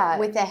 Yeah.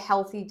 With a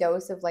healthy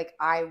dose of like,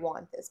 I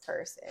want this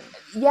person.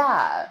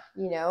 Yeah.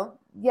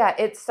 Yeah,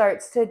 it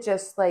starts to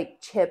just like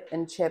chip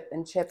and chip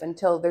and chip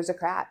until there's a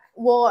crack.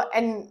 Well,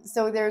 and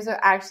so there's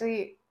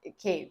actually,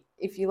 Kate,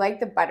 if you like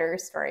the butter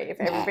story, if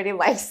everybody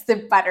likes the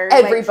butter.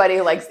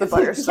 Everybody likes the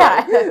butter story.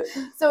 Yeah.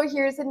 So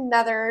here's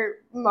another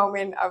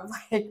moment of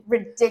like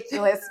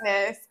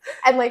ridiculousness.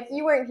 And like,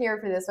 you weren't here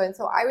for this one.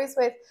 So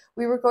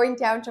we were going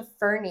down to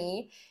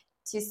Fernie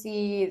to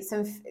see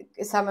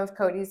some of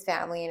Cody's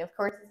family, and of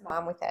course his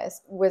mom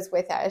was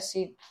with us.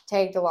 She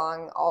tagged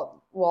along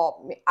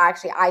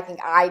actually I think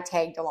I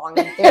tagged along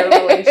in their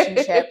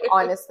relationship.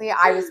 Honestly,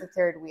 I was the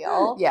third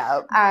wheel.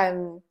 Yeah.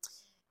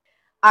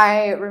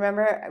 I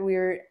remember we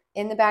were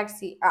in the back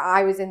seat.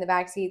 I was in the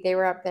back seat. They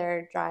were up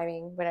there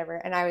driving, whatever,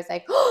 and I was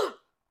like, oh,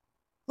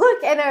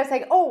 look, and I was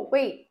like, oh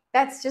wait,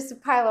 that's just a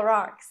pile of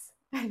rocks.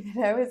 And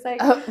then I was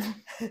like,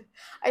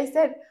 I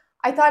said,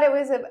 I thought it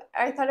was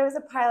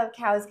a pile of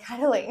cows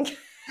cuddling.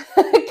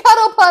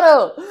 Cuddle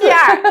puddle.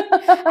 Yeah.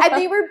 And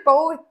they were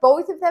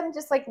both of them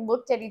just like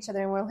looked at each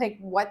other and were like,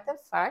 what the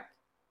fuck?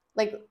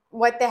 Like,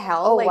 what the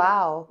hell? Oh, like,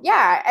 wow.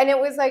 Yeah. And it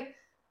was like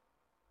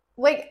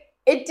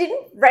it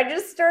didn't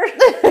register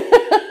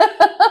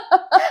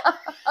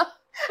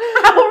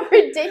how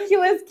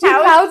ridiculous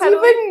cows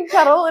even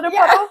cuddle in a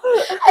puddle.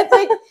 It's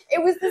like,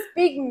 it was this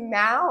big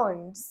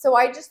mound. So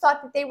I just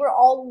thought that they were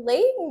all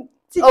laying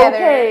together,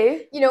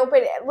 okay.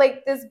 But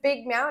like this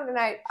big mound, and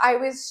I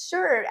was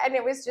sure, and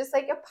it was just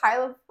like a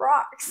pile of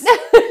rocks.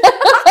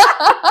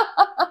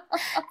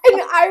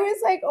 And I was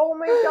like, oh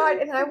my God.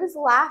 And I was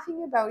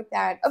laughing about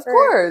that. Of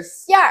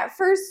course. Yeah,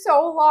 for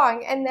so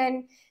long. And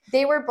then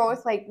they were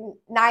both like,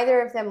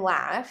 neither of them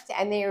laughed,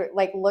 and they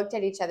like looked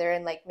at each other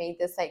and like made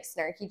this like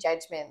snarky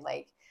judgment,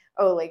 like,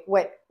 oh, like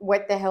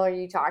what the hell are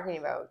you talking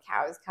about?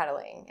 Cows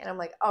cuddling. And I'm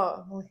like,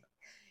 oh,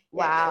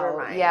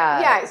 wow.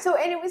 Yeah. So,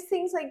 and it was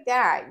things like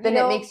that. Then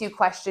it makes you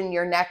question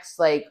your next,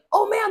 like,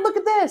 oh man, look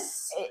at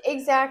this.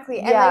 Exactly.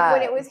 And like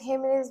when it was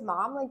him and his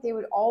mom, like they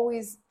would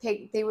always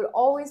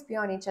be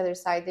on each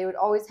other's side. They would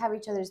always have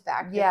each other's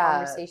back in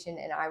conversation,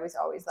 and I was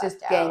always left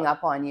just gang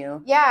up on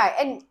you. Yeah.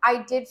 And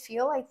I did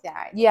feel like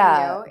that.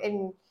 Yeah.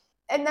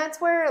 And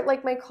that's where,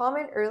 like, my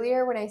comment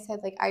earlier when I said,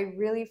 like, I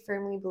really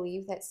firmly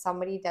believe that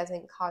somebody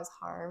doesn't cause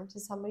harm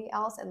to somebody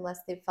else unless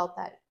they've felt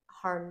that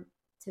harm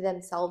to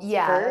themselves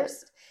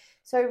first.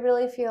 So I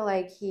really feel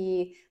like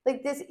he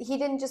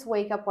didn't just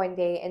wake up one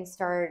day and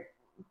start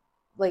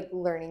like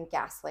learning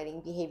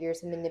gaslighting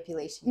behaviors and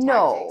manipulation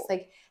tactics.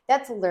 Like,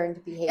 that's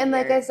learned behavior. And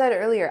like I said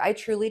earlier, I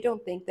truly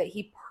don't think that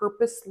he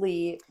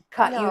purposely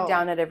cut you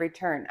down at every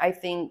turn. I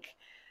think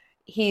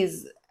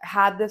he's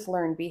had this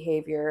learned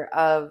behavior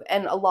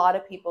and a lot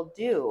of people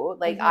do.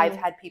 Like, I've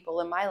had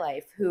people in my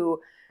life who,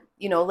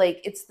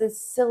 like, it's the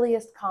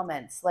silliest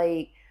comments,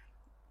 like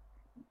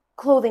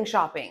clothing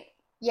shopping.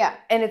 Yeah.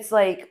 And it's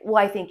like, well,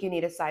 I think you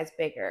need a size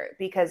bigger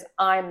because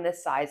I'm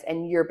this size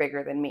and you're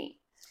bigger than me.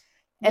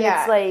 And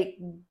it's like,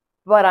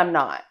 but I'm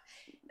not.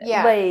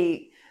 Yeah.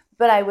 Like,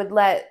 but I would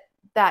let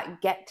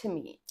that get to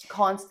me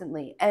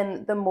constantly.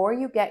 And the more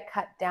you get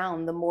cut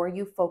down, the more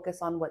you focus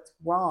on what's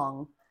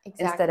wrong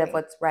instead of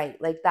what's right.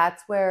 Like,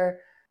 that's where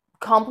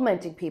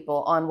complimenting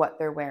people on what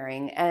they're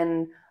wearing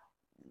and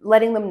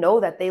letting them know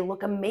that they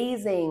look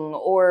amazing,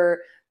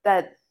 or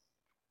that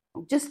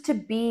just to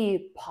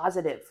be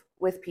positive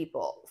with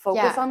people.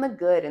 Focus on the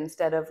good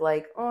instead of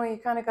like, oh, you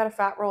kind of got a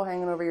fat roll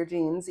hanging over your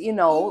jeans, you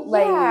know?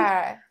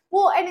 Yeah.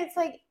 Well, and it's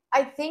like,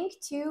 I think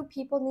too,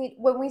 people need,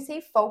 when we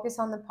say focus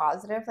on the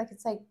positive, like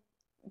it's like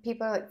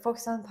people are like,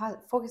 focus on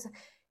positive, focus on,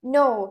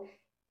 no,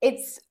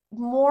 it's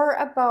more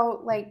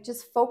about like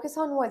just focus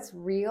on what's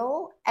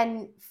real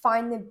and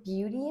find the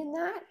beauty in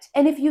that.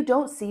 And if you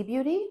don't see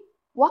beauty,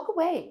 walk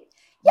away.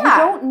 Yeah.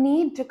 You don't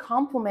need to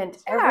compliment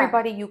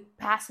everybody you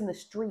pass in the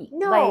street.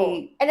 No.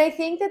 Like, and I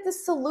think that the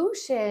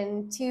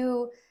solution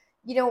to,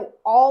 you know,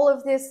 all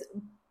of this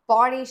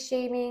body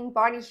shaming,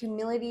 body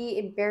humility,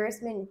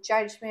 embarrassment,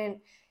 judgment,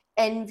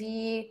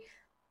 envy,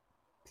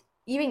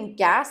 even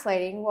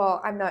gaslighting,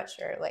 well, I'm not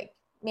sure, like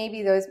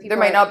maybe those people, there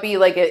might not be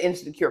like an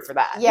instant cure for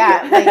that.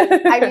 Yeah,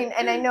 like I mean,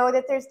 and I know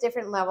that there's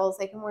different levels,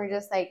 like when we're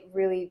just like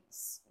really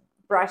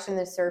brushing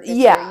the surface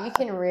here, you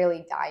can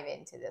really dive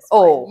into this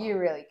one. You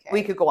really could.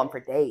 We could go on for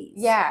days.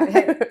 Yeah.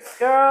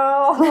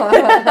 Girl.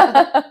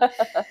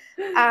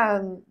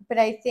 But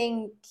I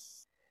think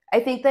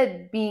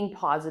that being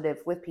positive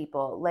with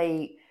people,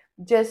 like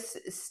just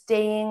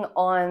staying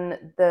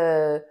on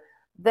the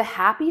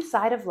happy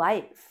side of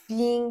life,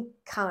 being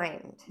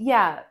kind.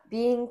 Yeah.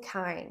 Being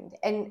kind.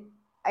 And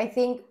I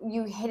think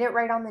you hit it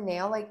right on the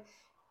nail. Like,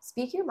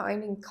 speak your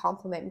mind and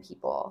compliment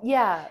people.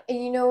 Yeah.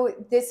 And you know,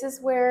 this is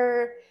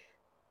where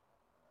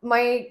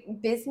my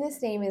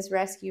business name is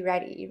Rescue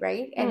Ready,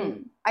 right?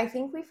 And I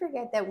think we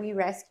forget that we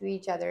rescue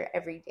each other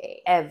every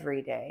day.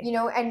 Every day. You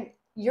know, and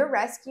your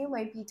rescue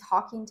might be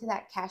talking to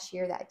that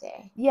cashier that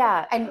day.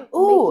 Yeah. And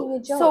making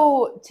a joke.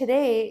 So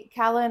today,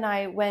 Kala and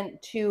I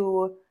went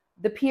to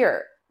the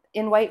pier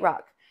in White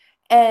Rock.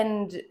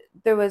 And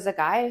there was a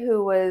guy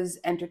who was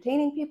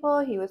entertaining people.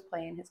 He was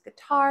playing his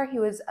guitar. He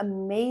was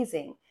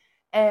amazing.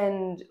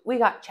 And we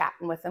got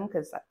chatting with him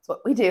because that's what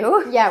we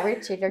do. Yeah, we're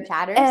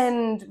chitter-chatters.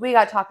 And we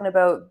got talking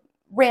about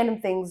random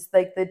things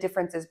like the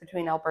differences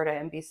between Alberta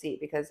and BC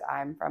because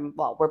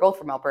we're both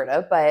from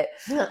Alberta, but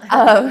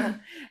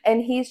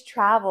and he's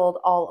traveled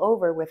all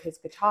over with his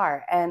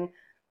guitar. And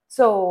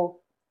so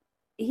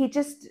he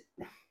just,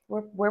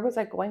 where was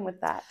I going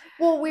with that?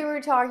 Well, we were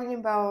talking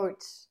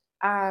about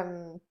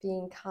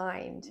being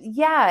kind.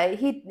 Yeah,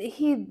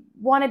 he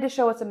wanted to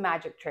show us a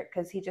magic trick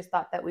because he just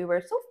thought that we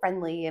were so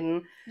friendly,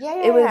 and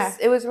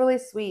it was really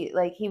sweet.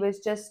 Like, he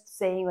was just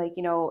saying, like,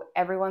 you know,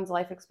 everyone's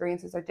life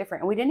experiences are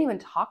different, and we didn't even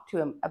talk to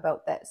him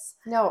about this.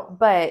 No,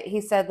 but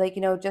he said, like,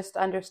 you know, just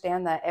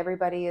understand that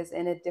everybody is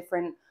in a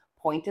different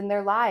point in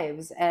their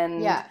lives,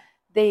 and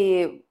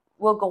they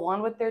will go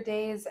on with their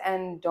days,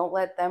 and don't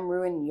let them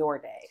ruin your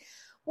day.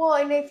 Well,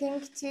 and I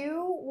think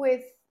too,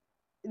 with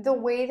the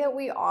way that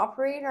we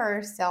operate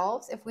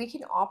ourselves, if we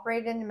can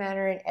operate in a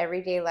manner in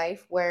everyday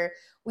life where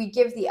we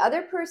give the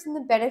other person the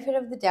benefit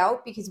of the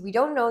doubt because we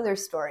don't know their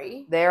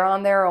story. They're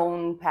on their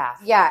own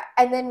path. Yeah.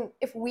 And then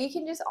if we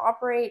can just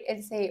operate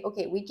and say,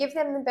 okay, we give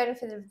them the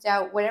benefit of the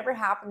doubt, whatever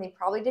happened, they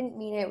probably didn't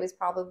mean it. It was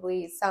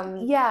probably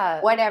some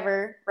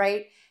whatever,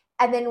 right?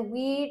 And then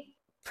we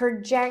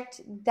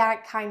project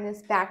that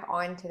kindness back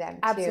onto them too.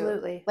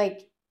 Absolutely.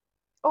 Like,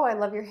 oh, I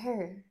love your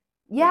hair.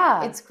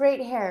 Yeah. It's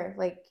great hair.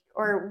 Like,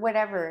 or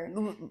whatever.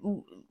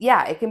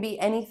 Yeah, it can be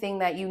anything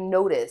that you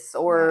notice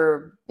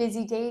or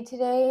busy day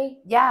today.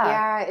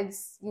 Yeah,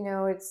 it's, you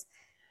know, it's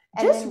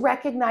just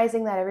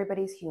recognizing that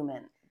everybody's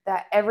human,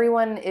 that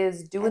everyone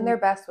is doing their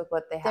best with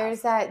what they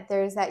have.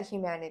 There's that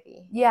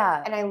humanity.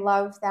 Yeah, and I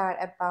love that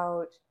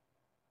about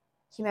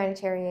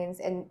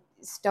humanitarians and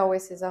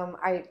stoicism.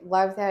 I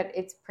love that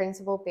it's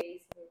principle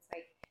based. It's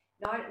like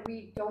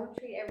we don't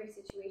treat every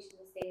situation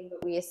the same,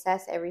 but we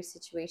assess every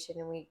situation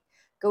and we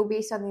go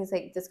based on these,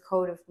 like, this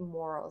code of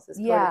morals, this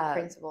code of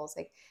principles,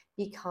 like,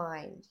 be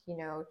kind, you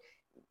know,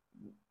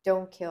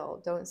 don't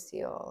kill, don't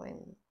steal, and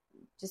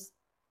just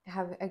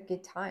have a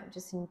good time,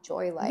 just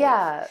enjoy life.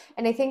 Yeah.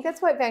 And I think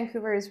that's what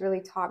Vancouver has really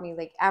taught me.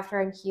 Like,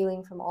 after I'm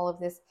healing from all of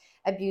this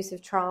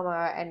abusive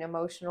trauma and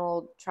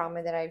emotional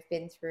trauma that I've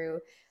been through,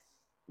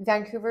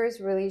 Vancouver is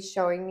really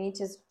showing me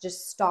to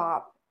just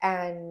stop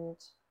and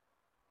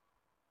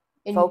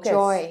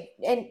enjoy.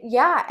 And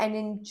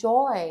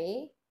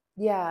enjoy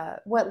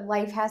what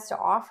life has to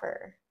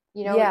offer,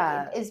 you know.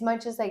 As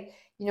much as, like,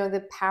 you know,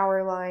 the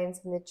power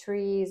lines and the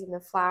trees and the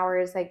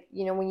flowers, like,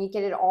 you know, when you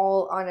get it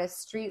all on a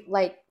street,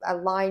 like a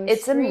line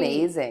it's street,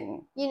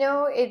 amazing. You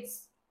know,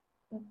 it's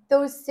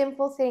those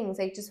simple things,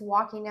 like just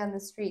walking down the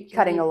street,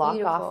 cutting a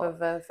lock off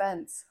of a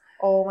fence.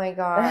 Oh my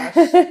gosh.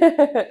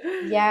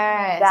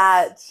 Yes,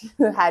 that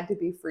had to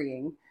be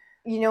freeing.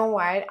 You know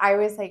what? I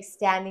was like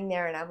standing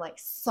there and I'm like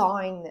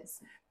sawing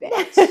this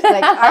bitch.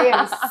 Like, I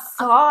am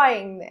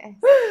sawing this.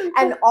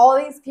 And all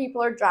these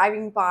people are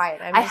driving by.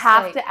 And I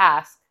have to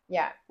ask.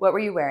 Yeah. What were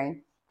you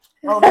wearing?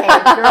 Okay,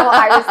 girl,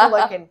 I was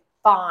looking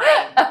fine.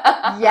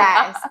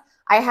 Yes.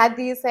 I had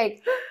these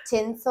like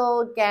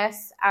tinsel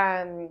Guess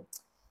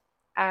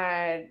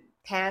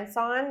pants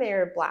on. They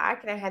were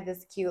black, and I had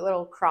this cute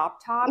little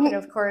crop top, and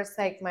of course,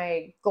 like,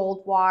 my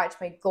gold watch,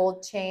 my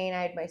gold chain,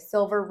 I had my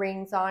silver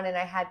rings on, and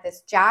I had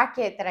this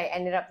jacket that I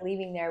ended up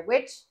leaving there,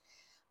 which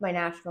my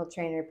national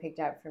trainer picked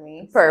up for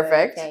me.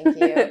 Perfect. So thank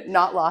you.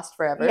 Not lost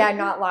forever. Yeah,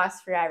 not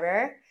lost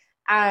forever.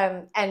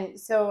 And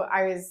so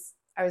I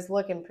was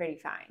looking pretty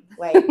fine.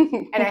 Like,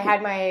 and I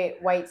had my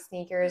white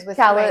sneakers with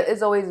Kala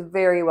is always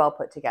very well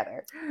put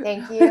together.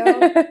 Thank you.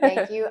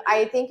 Thank you.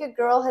 I think a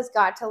girl has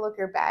got to look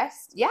her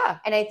best. Yeah.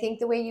 And I think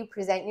the way you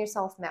present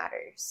yourself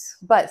matters.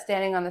 But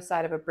standing on the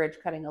side of a bridge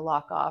cutting a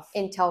lock off.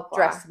 In Telqua.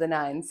 Dressed to the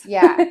nines.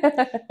 Yeah.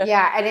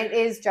 Yeah. And it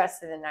is dressed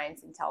to the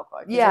nines in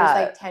Telqua. Yeah.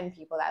 There's like 10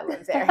 people that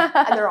live there.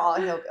 And they're all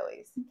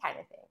hillbillies kind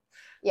of thing.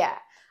 Yeah.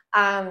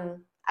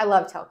 I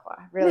love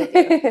Telqua, really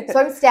do. So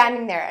I'm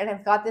standing there and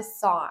I've got this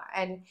saw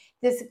and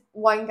this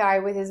one guy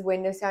with his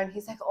windows down,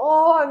 he's like,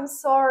 "Oh, I'm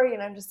sorry."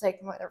 And I'm just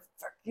like,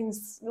 motherfucking,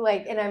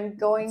 like, and I'm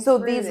going So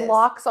through these this.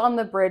 locks on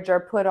the bridge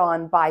are put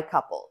on by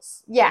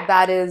couples. Yeah.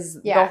 That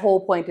is the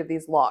whole point of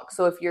these locks.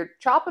 So if you're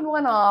chopping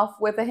one off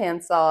with a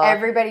handsaw,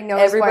 everybody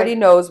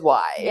knows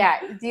why.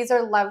 Yeah. These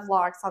are love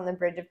locks on the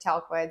bridge of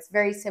Telqua. It's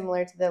very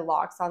similar to the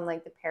locks on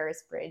like the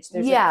Paris Bridge.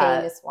 There's a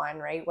famous one,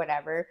 right?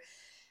 Whatever.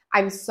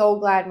 I'm so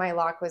glad my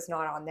lock was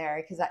not on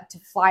there because to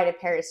fly to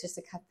Paris just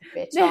to cut the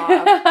bitch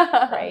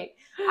off, right?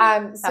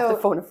 So have to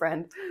phone a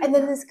friend. And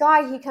then this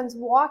guy, he comes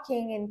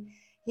walking and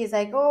he's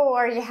like, "Oh,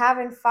 are you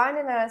having fun?"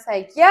 And I was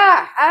like,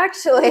 "Yeah,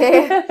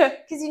 actually,"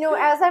 because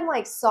as I'm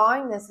like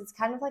sawing this, it's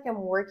kind of like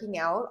I'm working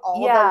out all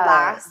the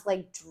last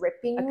like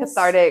drippings, a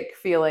cathartic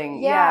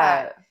feeling.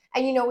 Yeah.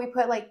 And we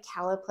put like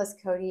Kala plus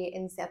Cody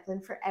and Zeppelin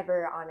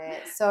Forever on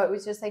it, so it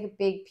was just like a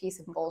big piece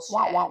of bullshit.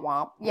 Womp womp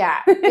womp. Yeah,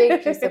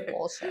 big piece of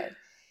bullshit.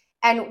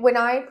 And when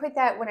I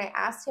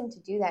asked him to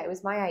do that, it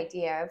was my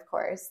idea, of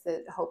course,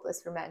 the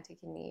hopeless romantic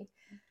in me.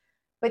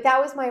 But that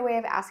was my way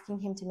of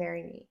asking him to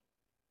marry me.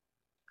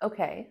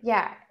 Okay.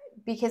 Yeah,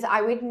 because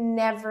I would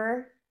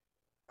never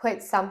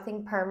put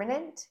something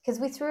permanent, because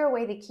we threw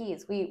away the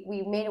keys. We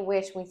made a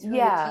wish, we threw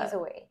the keys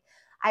away.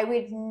 I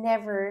would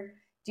never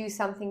do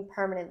something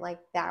permanent like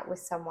that with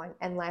someone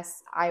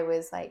unless I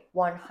was like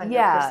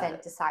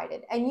 100%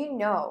 decided.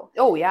 And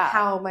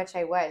how much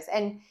I was.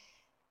 And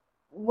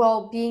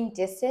well, being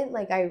distant,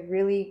 like I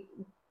really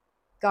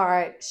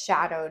got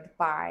shadowed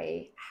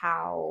by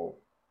how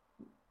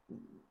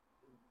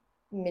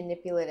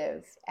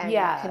manipulative and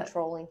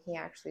controlling he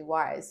actually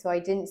was. So I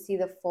didn't see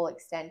the full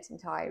extent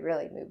until I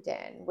really moved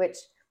in, which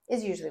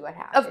is usually what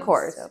happens. Of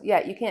course. So.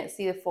 Yeah, you can't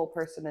see the full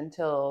person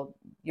until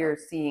you're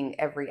seeing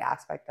every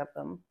aspect of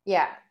them.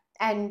 Yeah.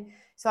 And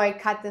so I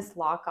cut this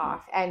lock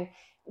off, and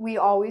we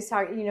always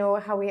talk,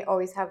 how we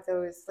always have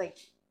those like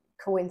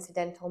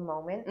coincidental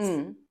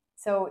moments.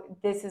 So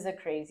this is a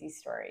crazy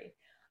story.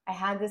 I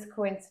had this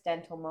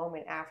coincidental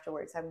moment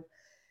afterwards. I'm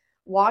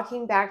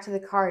walking back to the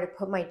car to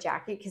put my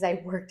jacket because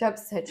I worked up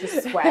such a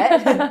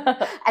sweat.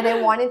 And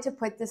I wanted to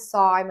put the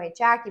saw in my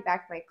jacket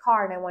back in my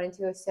car, and I wanted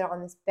to go sit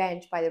on this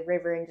bench by the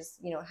river and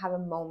just, have a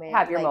moment.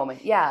 Have your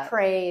moment, yeah.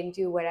 Pray and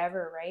do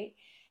whatever, right?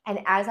 And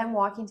as I'm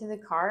walking to the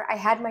car, I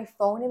had my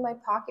phone in my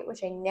pocket,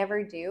 which I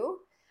never do.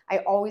 I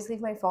always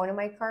leave my phone in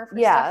my car for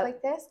stuff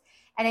like this.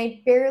 And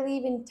I barely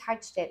even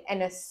touched it.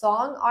 And a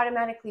song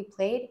automatically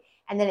played.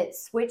 And then it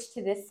switched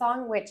to this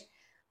song, which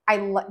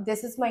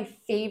this is my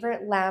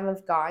favorite Lamb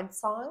of God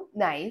song.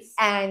 Nice.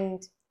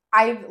 And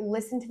I've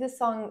listened to this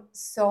song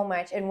so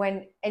much.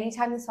 And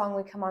anytime the song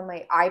would come on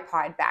my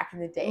iPod back in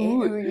the day,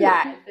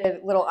 the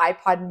little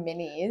iPod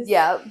minis.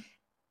 Yeah.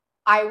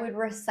 I would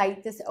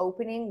recite this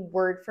opening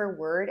word for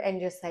word and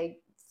just like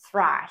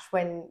thrash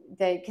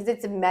because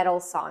it's a metal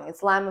song.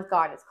 It's Lamb of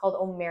God. It's called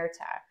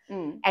Omerta.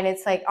 And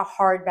it's like a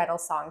hard metal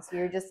song. So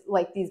you're just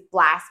like these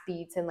blast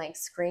beats and like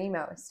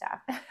screamo stuff.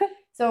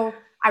 So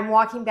I'm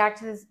walking back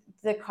to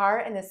the car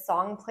and this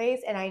song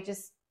plays, and I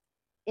just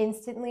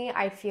instantly,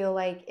 I feel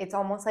like it's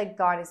almost like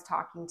God is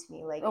talking to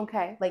me. Like,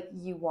 okay, like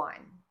you won.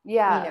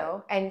 Yeah.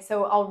 And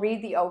so I'll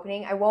read the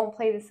opening. I won't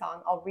play the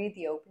song. I'll read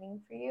the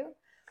opening for you.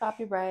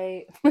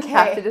 Copyright. Okay.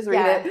 Have to just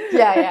read it.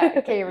 Yeah.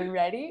 Okay, are we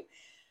ready?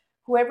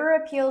 Whoever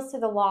appeals to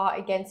the law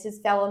against his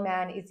fellow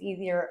man is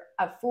either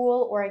a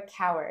fool or a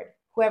coward.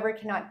 Whoever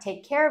cannot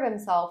take care of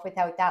himself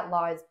without that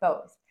law is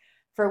both.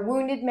 For a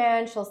wounded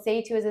man shall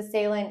say to his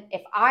assailant,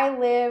 "If I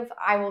live,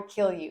 I will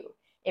kill you.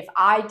 If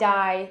I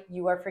die,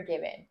 you are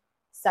forgiven."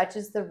 Such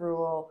is the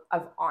rule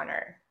of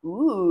honor.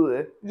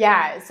 Ooh.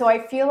 Yeah, so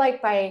I feel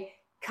like by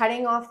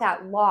cutting off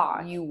that law,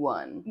 you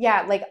won.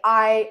 Yeah, like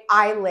I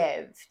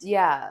lived.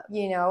 Yeah.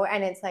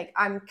 And it's like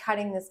I'm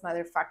cutting this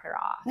motherfucker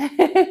off.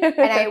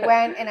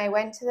 And I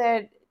went to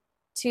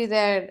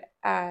the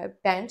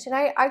bench, and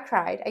I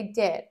cried. I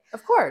did.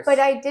 Of course. But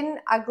I didn't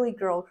ugly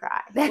girl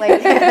cry.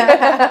 Like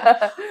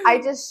I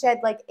just shed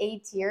like a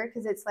tear,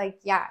 because it's like,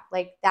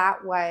 like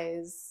that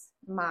was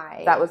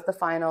the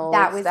final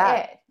That was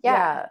step. it.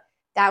 Yeah.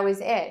 That was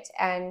it.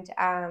 And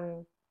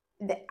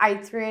I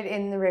threw it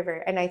in the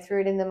river, and I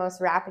threw it in the most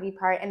rapidy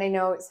part. And I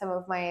know some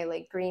of my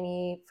like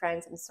greeny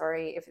friends, I'm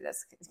sorry if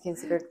that's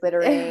considered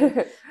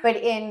glittering, but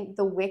in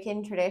the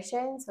Wiccan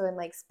tradition, so in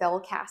like spell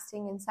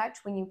casting and such,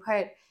 when you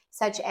put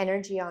such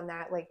energy on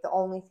that, like the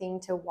only thing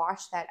to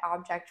wash that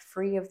object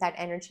free of that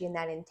energy and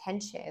that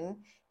intention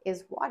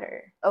is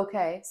water.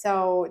 Okay.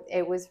 So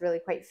it was really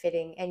quite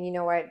fitting. And you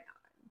know what?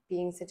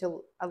 Being such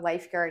a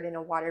lifeguard and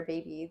a water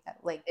baby, that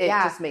like, it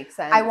just makes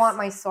sense. I want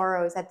my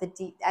sorrows at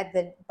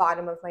the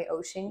bottom of my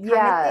ocean kind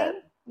of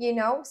thing, you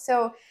know?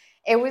 So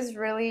it was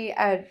really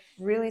a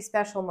really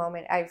special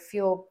moment. I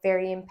feel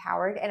very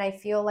empowered, and I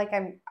feel like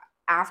I'm,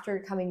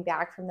 after coming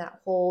back from that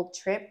whole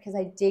trip, because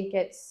I did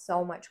get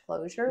so much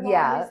closure while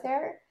I was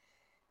there,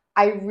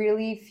 I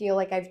really feel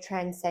like I've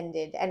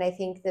transcended. And I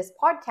think this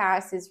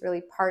podcast is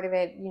really part of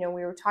it. You know,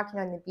 we were talking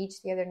on the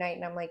beach the other night,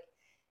 and I'm like,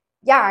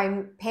 yeah,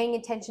 I'm paying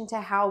attention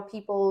to how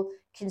people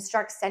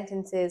construct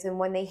sentences and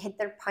when they hit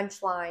their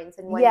punchlines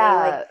and when they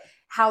like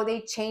how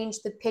they change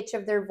the pitch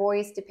of their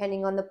voice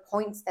depending on the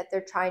points that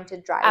they're trying to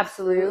drive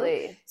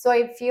through. So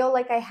I feel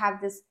like I have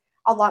this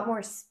a lot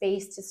more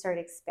space to start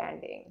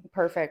expanding.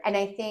 Perfect. And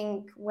I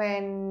think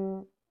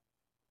when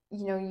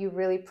you know you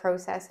really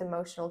process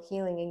emotional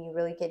healing and you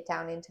really get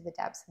down into the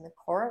depths and the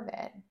core of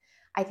it,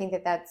 I think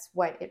that that's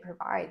what it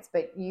provides.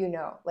 But you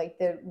know, like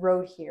the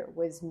road here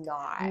was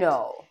not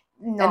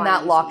and that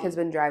easy. lock has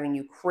been driving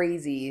you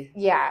crazy.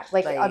 Yeah,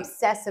 like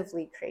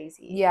obsessively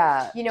crazy.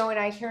 Yeah. You know, and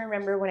I can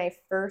remember when I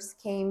first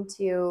came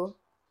to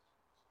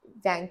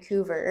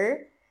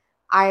Vancouver,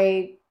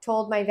 I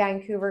told my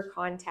Vancouver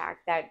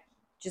contact that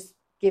just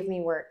give me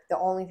work. The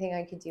only thing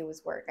I could do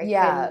was work.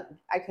 I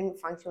couldn't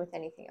function with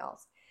anything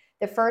else.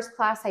 The first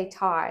class I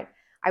taught,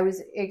 I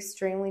was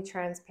extremely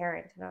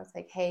transparent. And I was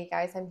like, hey,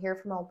 guys, I'm here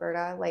from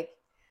Alberta. Like,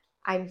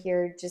 I'm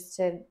here just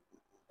to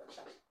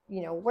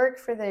you know, work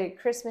for the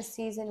Christmas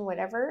season,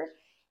 whatever.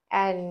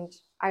 And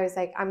I was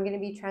like, I'm going to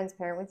be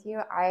transparent with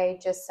you. I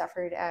just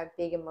suffered a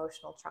big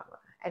emotional trauma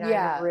and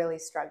I'm really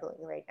struggling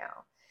right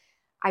now.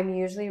 I'm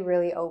usually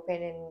really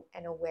open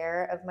and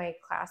aware of my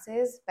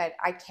classes, but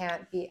I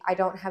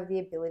don't have the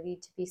ability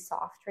to be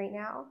soft right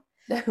now.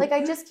 Like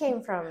I just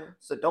came from.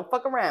 So don't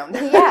fuck around.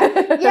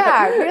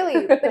 Yeah,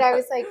 really. But I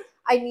was like,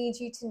 I need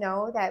you to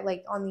know that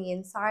like on the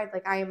inside,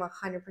 like I am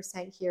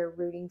 100% here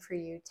rooting for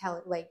you,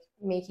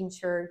 making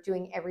sure,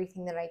 doing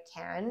everything that I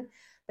can.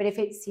 But if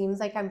it seems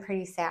like I'm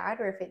pretty sad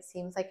or if it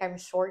seems like I'm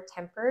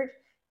short-tempered,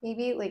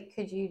 maybe like,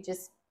 could you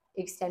just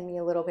extend me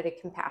a little bit of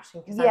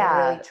compassion because I'm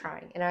really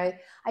trying. And I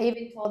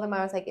even told them,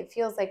 I was like, it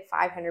feels like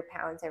 500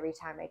 pounds every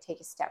time I take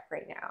a step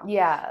right now.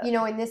 Yeah. You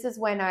know, and this is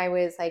when I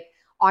was like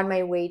on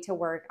my way to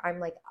work, I'm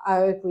like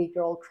ugly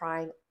girl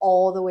crying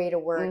all the way to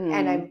work. Mm-hmm.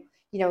 And I'm,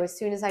 you know, as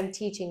soon as I'm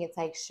teaching, it's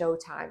like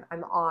showtime.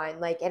 I'm on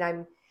like,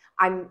 and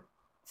I'm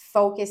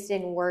focused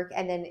in work.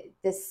 And then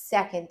the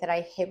second that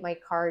I hit my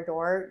car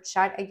door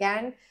shut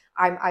again,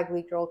 I'm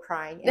ugly girl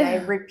crying. And I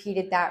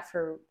repeated that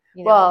for,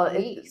 you know,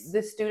 weeks.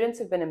 The students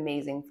have been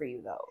amazing for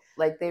you though.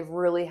 Like they've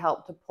really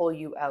helped to pull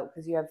you out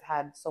because you have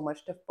had so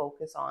much to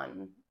focus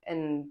on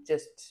and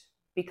just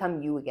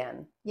become you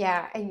again.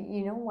 Yeah. And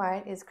you know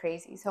what is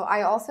crazy? So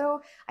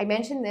I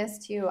mentioned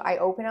this too. I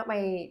open up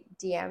my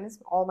DMs,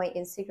 all my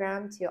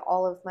Instagram to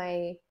all of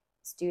my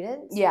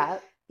students. Yeah.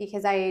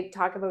 Because I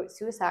talk about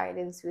suicide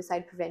and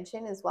suicide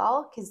prevention as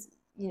well. Because,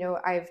 you know,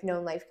 I've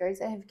known lifeguards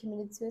that have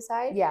committed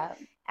suicide. Yeah.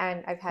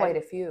 And I've had quite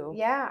a few.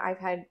 Yeah.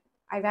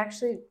 I've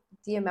actually,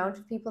 the amount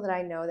of people that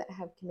I know that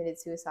have committed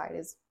suicide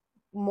is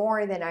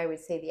more than I would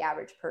say the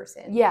average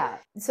person. Yeah.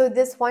 So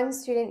this one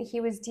student,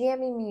 he was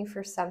DMing me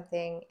for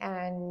something,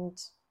 and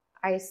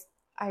I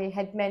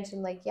had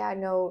mentioned like, yeah,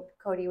 no,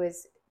 Cody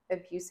was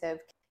abusive.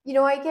 You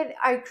know,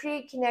 I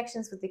create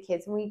connections with the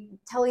kids and we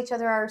tell each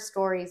other our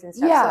stories and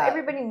stuff. Yeah. So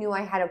everybody knew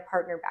I had a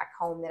partner back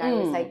home that I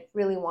was like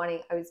really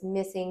I was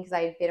missing because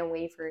I had been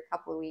away for a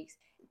couple of weeks.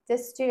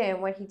 This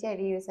student, what he did,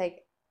 he was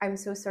like, I'm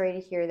so sorry to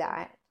hear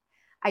that.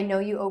 I know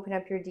you open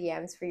up your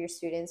DMs for your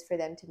students for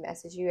them to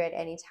message you at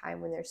any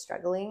time when they're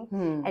struggling.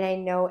 And I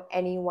know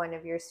any one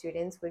of your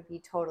students would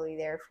be totally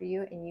there for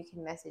you and you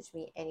can message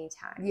me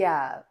anytime.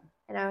 Yeah.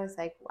 And I was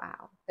like,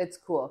 wow. It's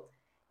cool.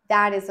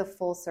 That is a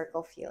full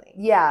circle feeling.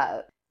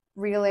 Yeah.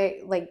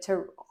 Really, like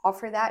to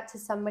offer that to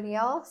somebody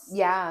else.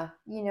 Yeah.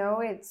 You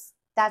know,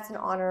 that's an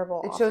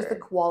honorable offer. It shows the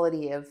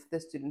quality of the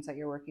students that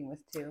you're working with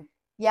too.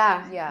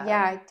 Yeah. Yeah.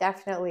 Yeah,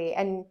 definitely.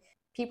 And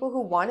people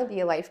who want to be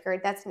a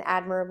lifeguard, that's an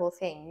admirable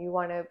thing. You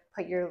want to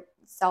put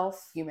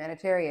yourself...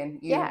 Humanitarian.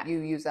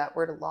 You use that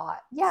word a lot.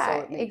 Yeah.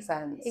 So it makes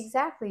sense.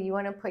 Exactly. You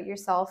want to put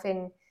yourself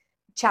in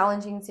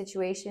challenging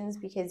situations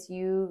because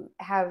you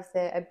have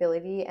the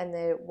ability and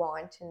the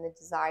want and the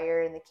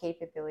desire and the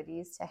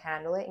capabilities to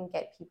handle it and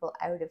get people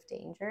out of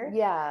danger.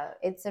 Yeah.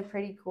 It's a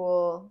pretty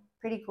cool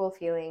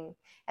feeling.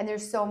 And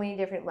there's so many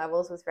different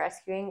levels with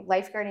rescuing.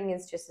 Lifeguarding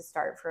is just a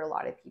start for a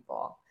lot of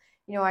people.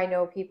 You know, I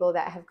know people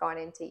that have gone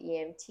into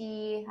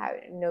EMT.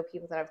 I know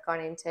people that have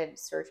gone into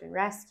search and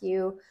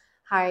rescue,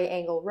 high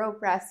angle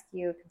rope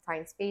rescue,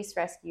 confined space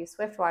rescue,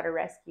 swiftwater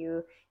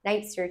rescue,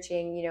 night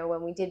searching. You know,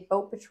 when we did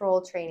boat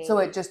patrol training. So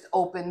it just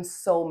opens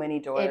so many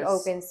doors. It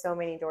opens so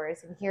many doors.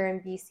 And here in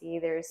BC,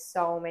 there's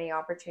so many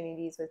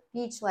opportunities with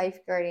beach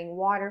lifeguarding,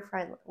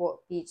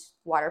 beach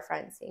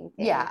waterfront, same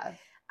thing. Yeah.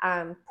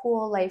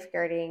 Pool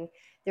lifeguarding.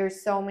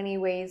 There's so many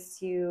ways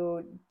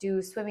to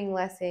do swimming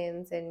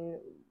lessons and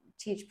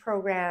teach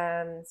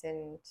programs,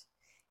 and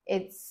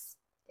it's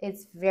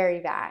It's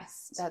very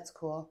vast. That's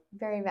cool.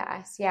 Very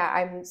vast. Yeah,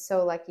 I'm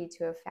so lucky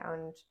to have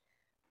found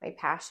my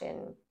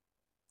passion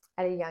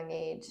at a young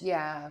age.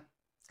 Yeah.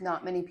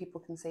 Not many people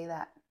can say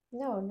that.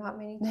 No, not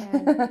many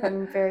can.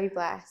 I'm very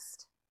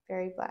blessed.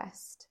 Very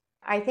blessed.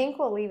 I think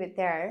we'll leave it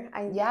there.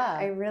 I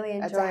really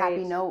enjoyed. That's a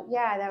happy note.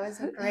 Yeah, that was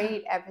a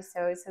great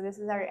episode. So this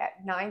is our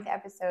 9th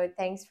episode.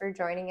 Thanks for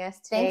joining us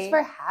today. Thanks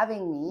for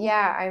having me.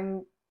 Yeah,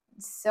 I'm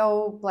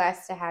so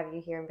blessed to have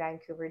you here in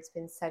Vancouver. It's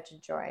been such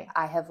a joy.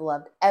 I have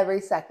loved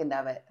every second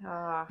of it.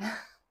 Oh,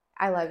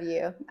 I love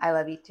you. I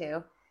love you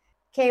too.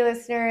 Okay,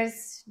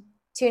 listeners,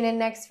 tune in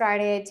next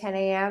Friday at 10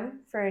 a.m.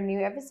 for a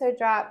new episode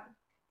drop.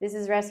 This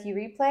is Rescue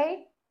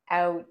Replay,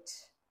 out.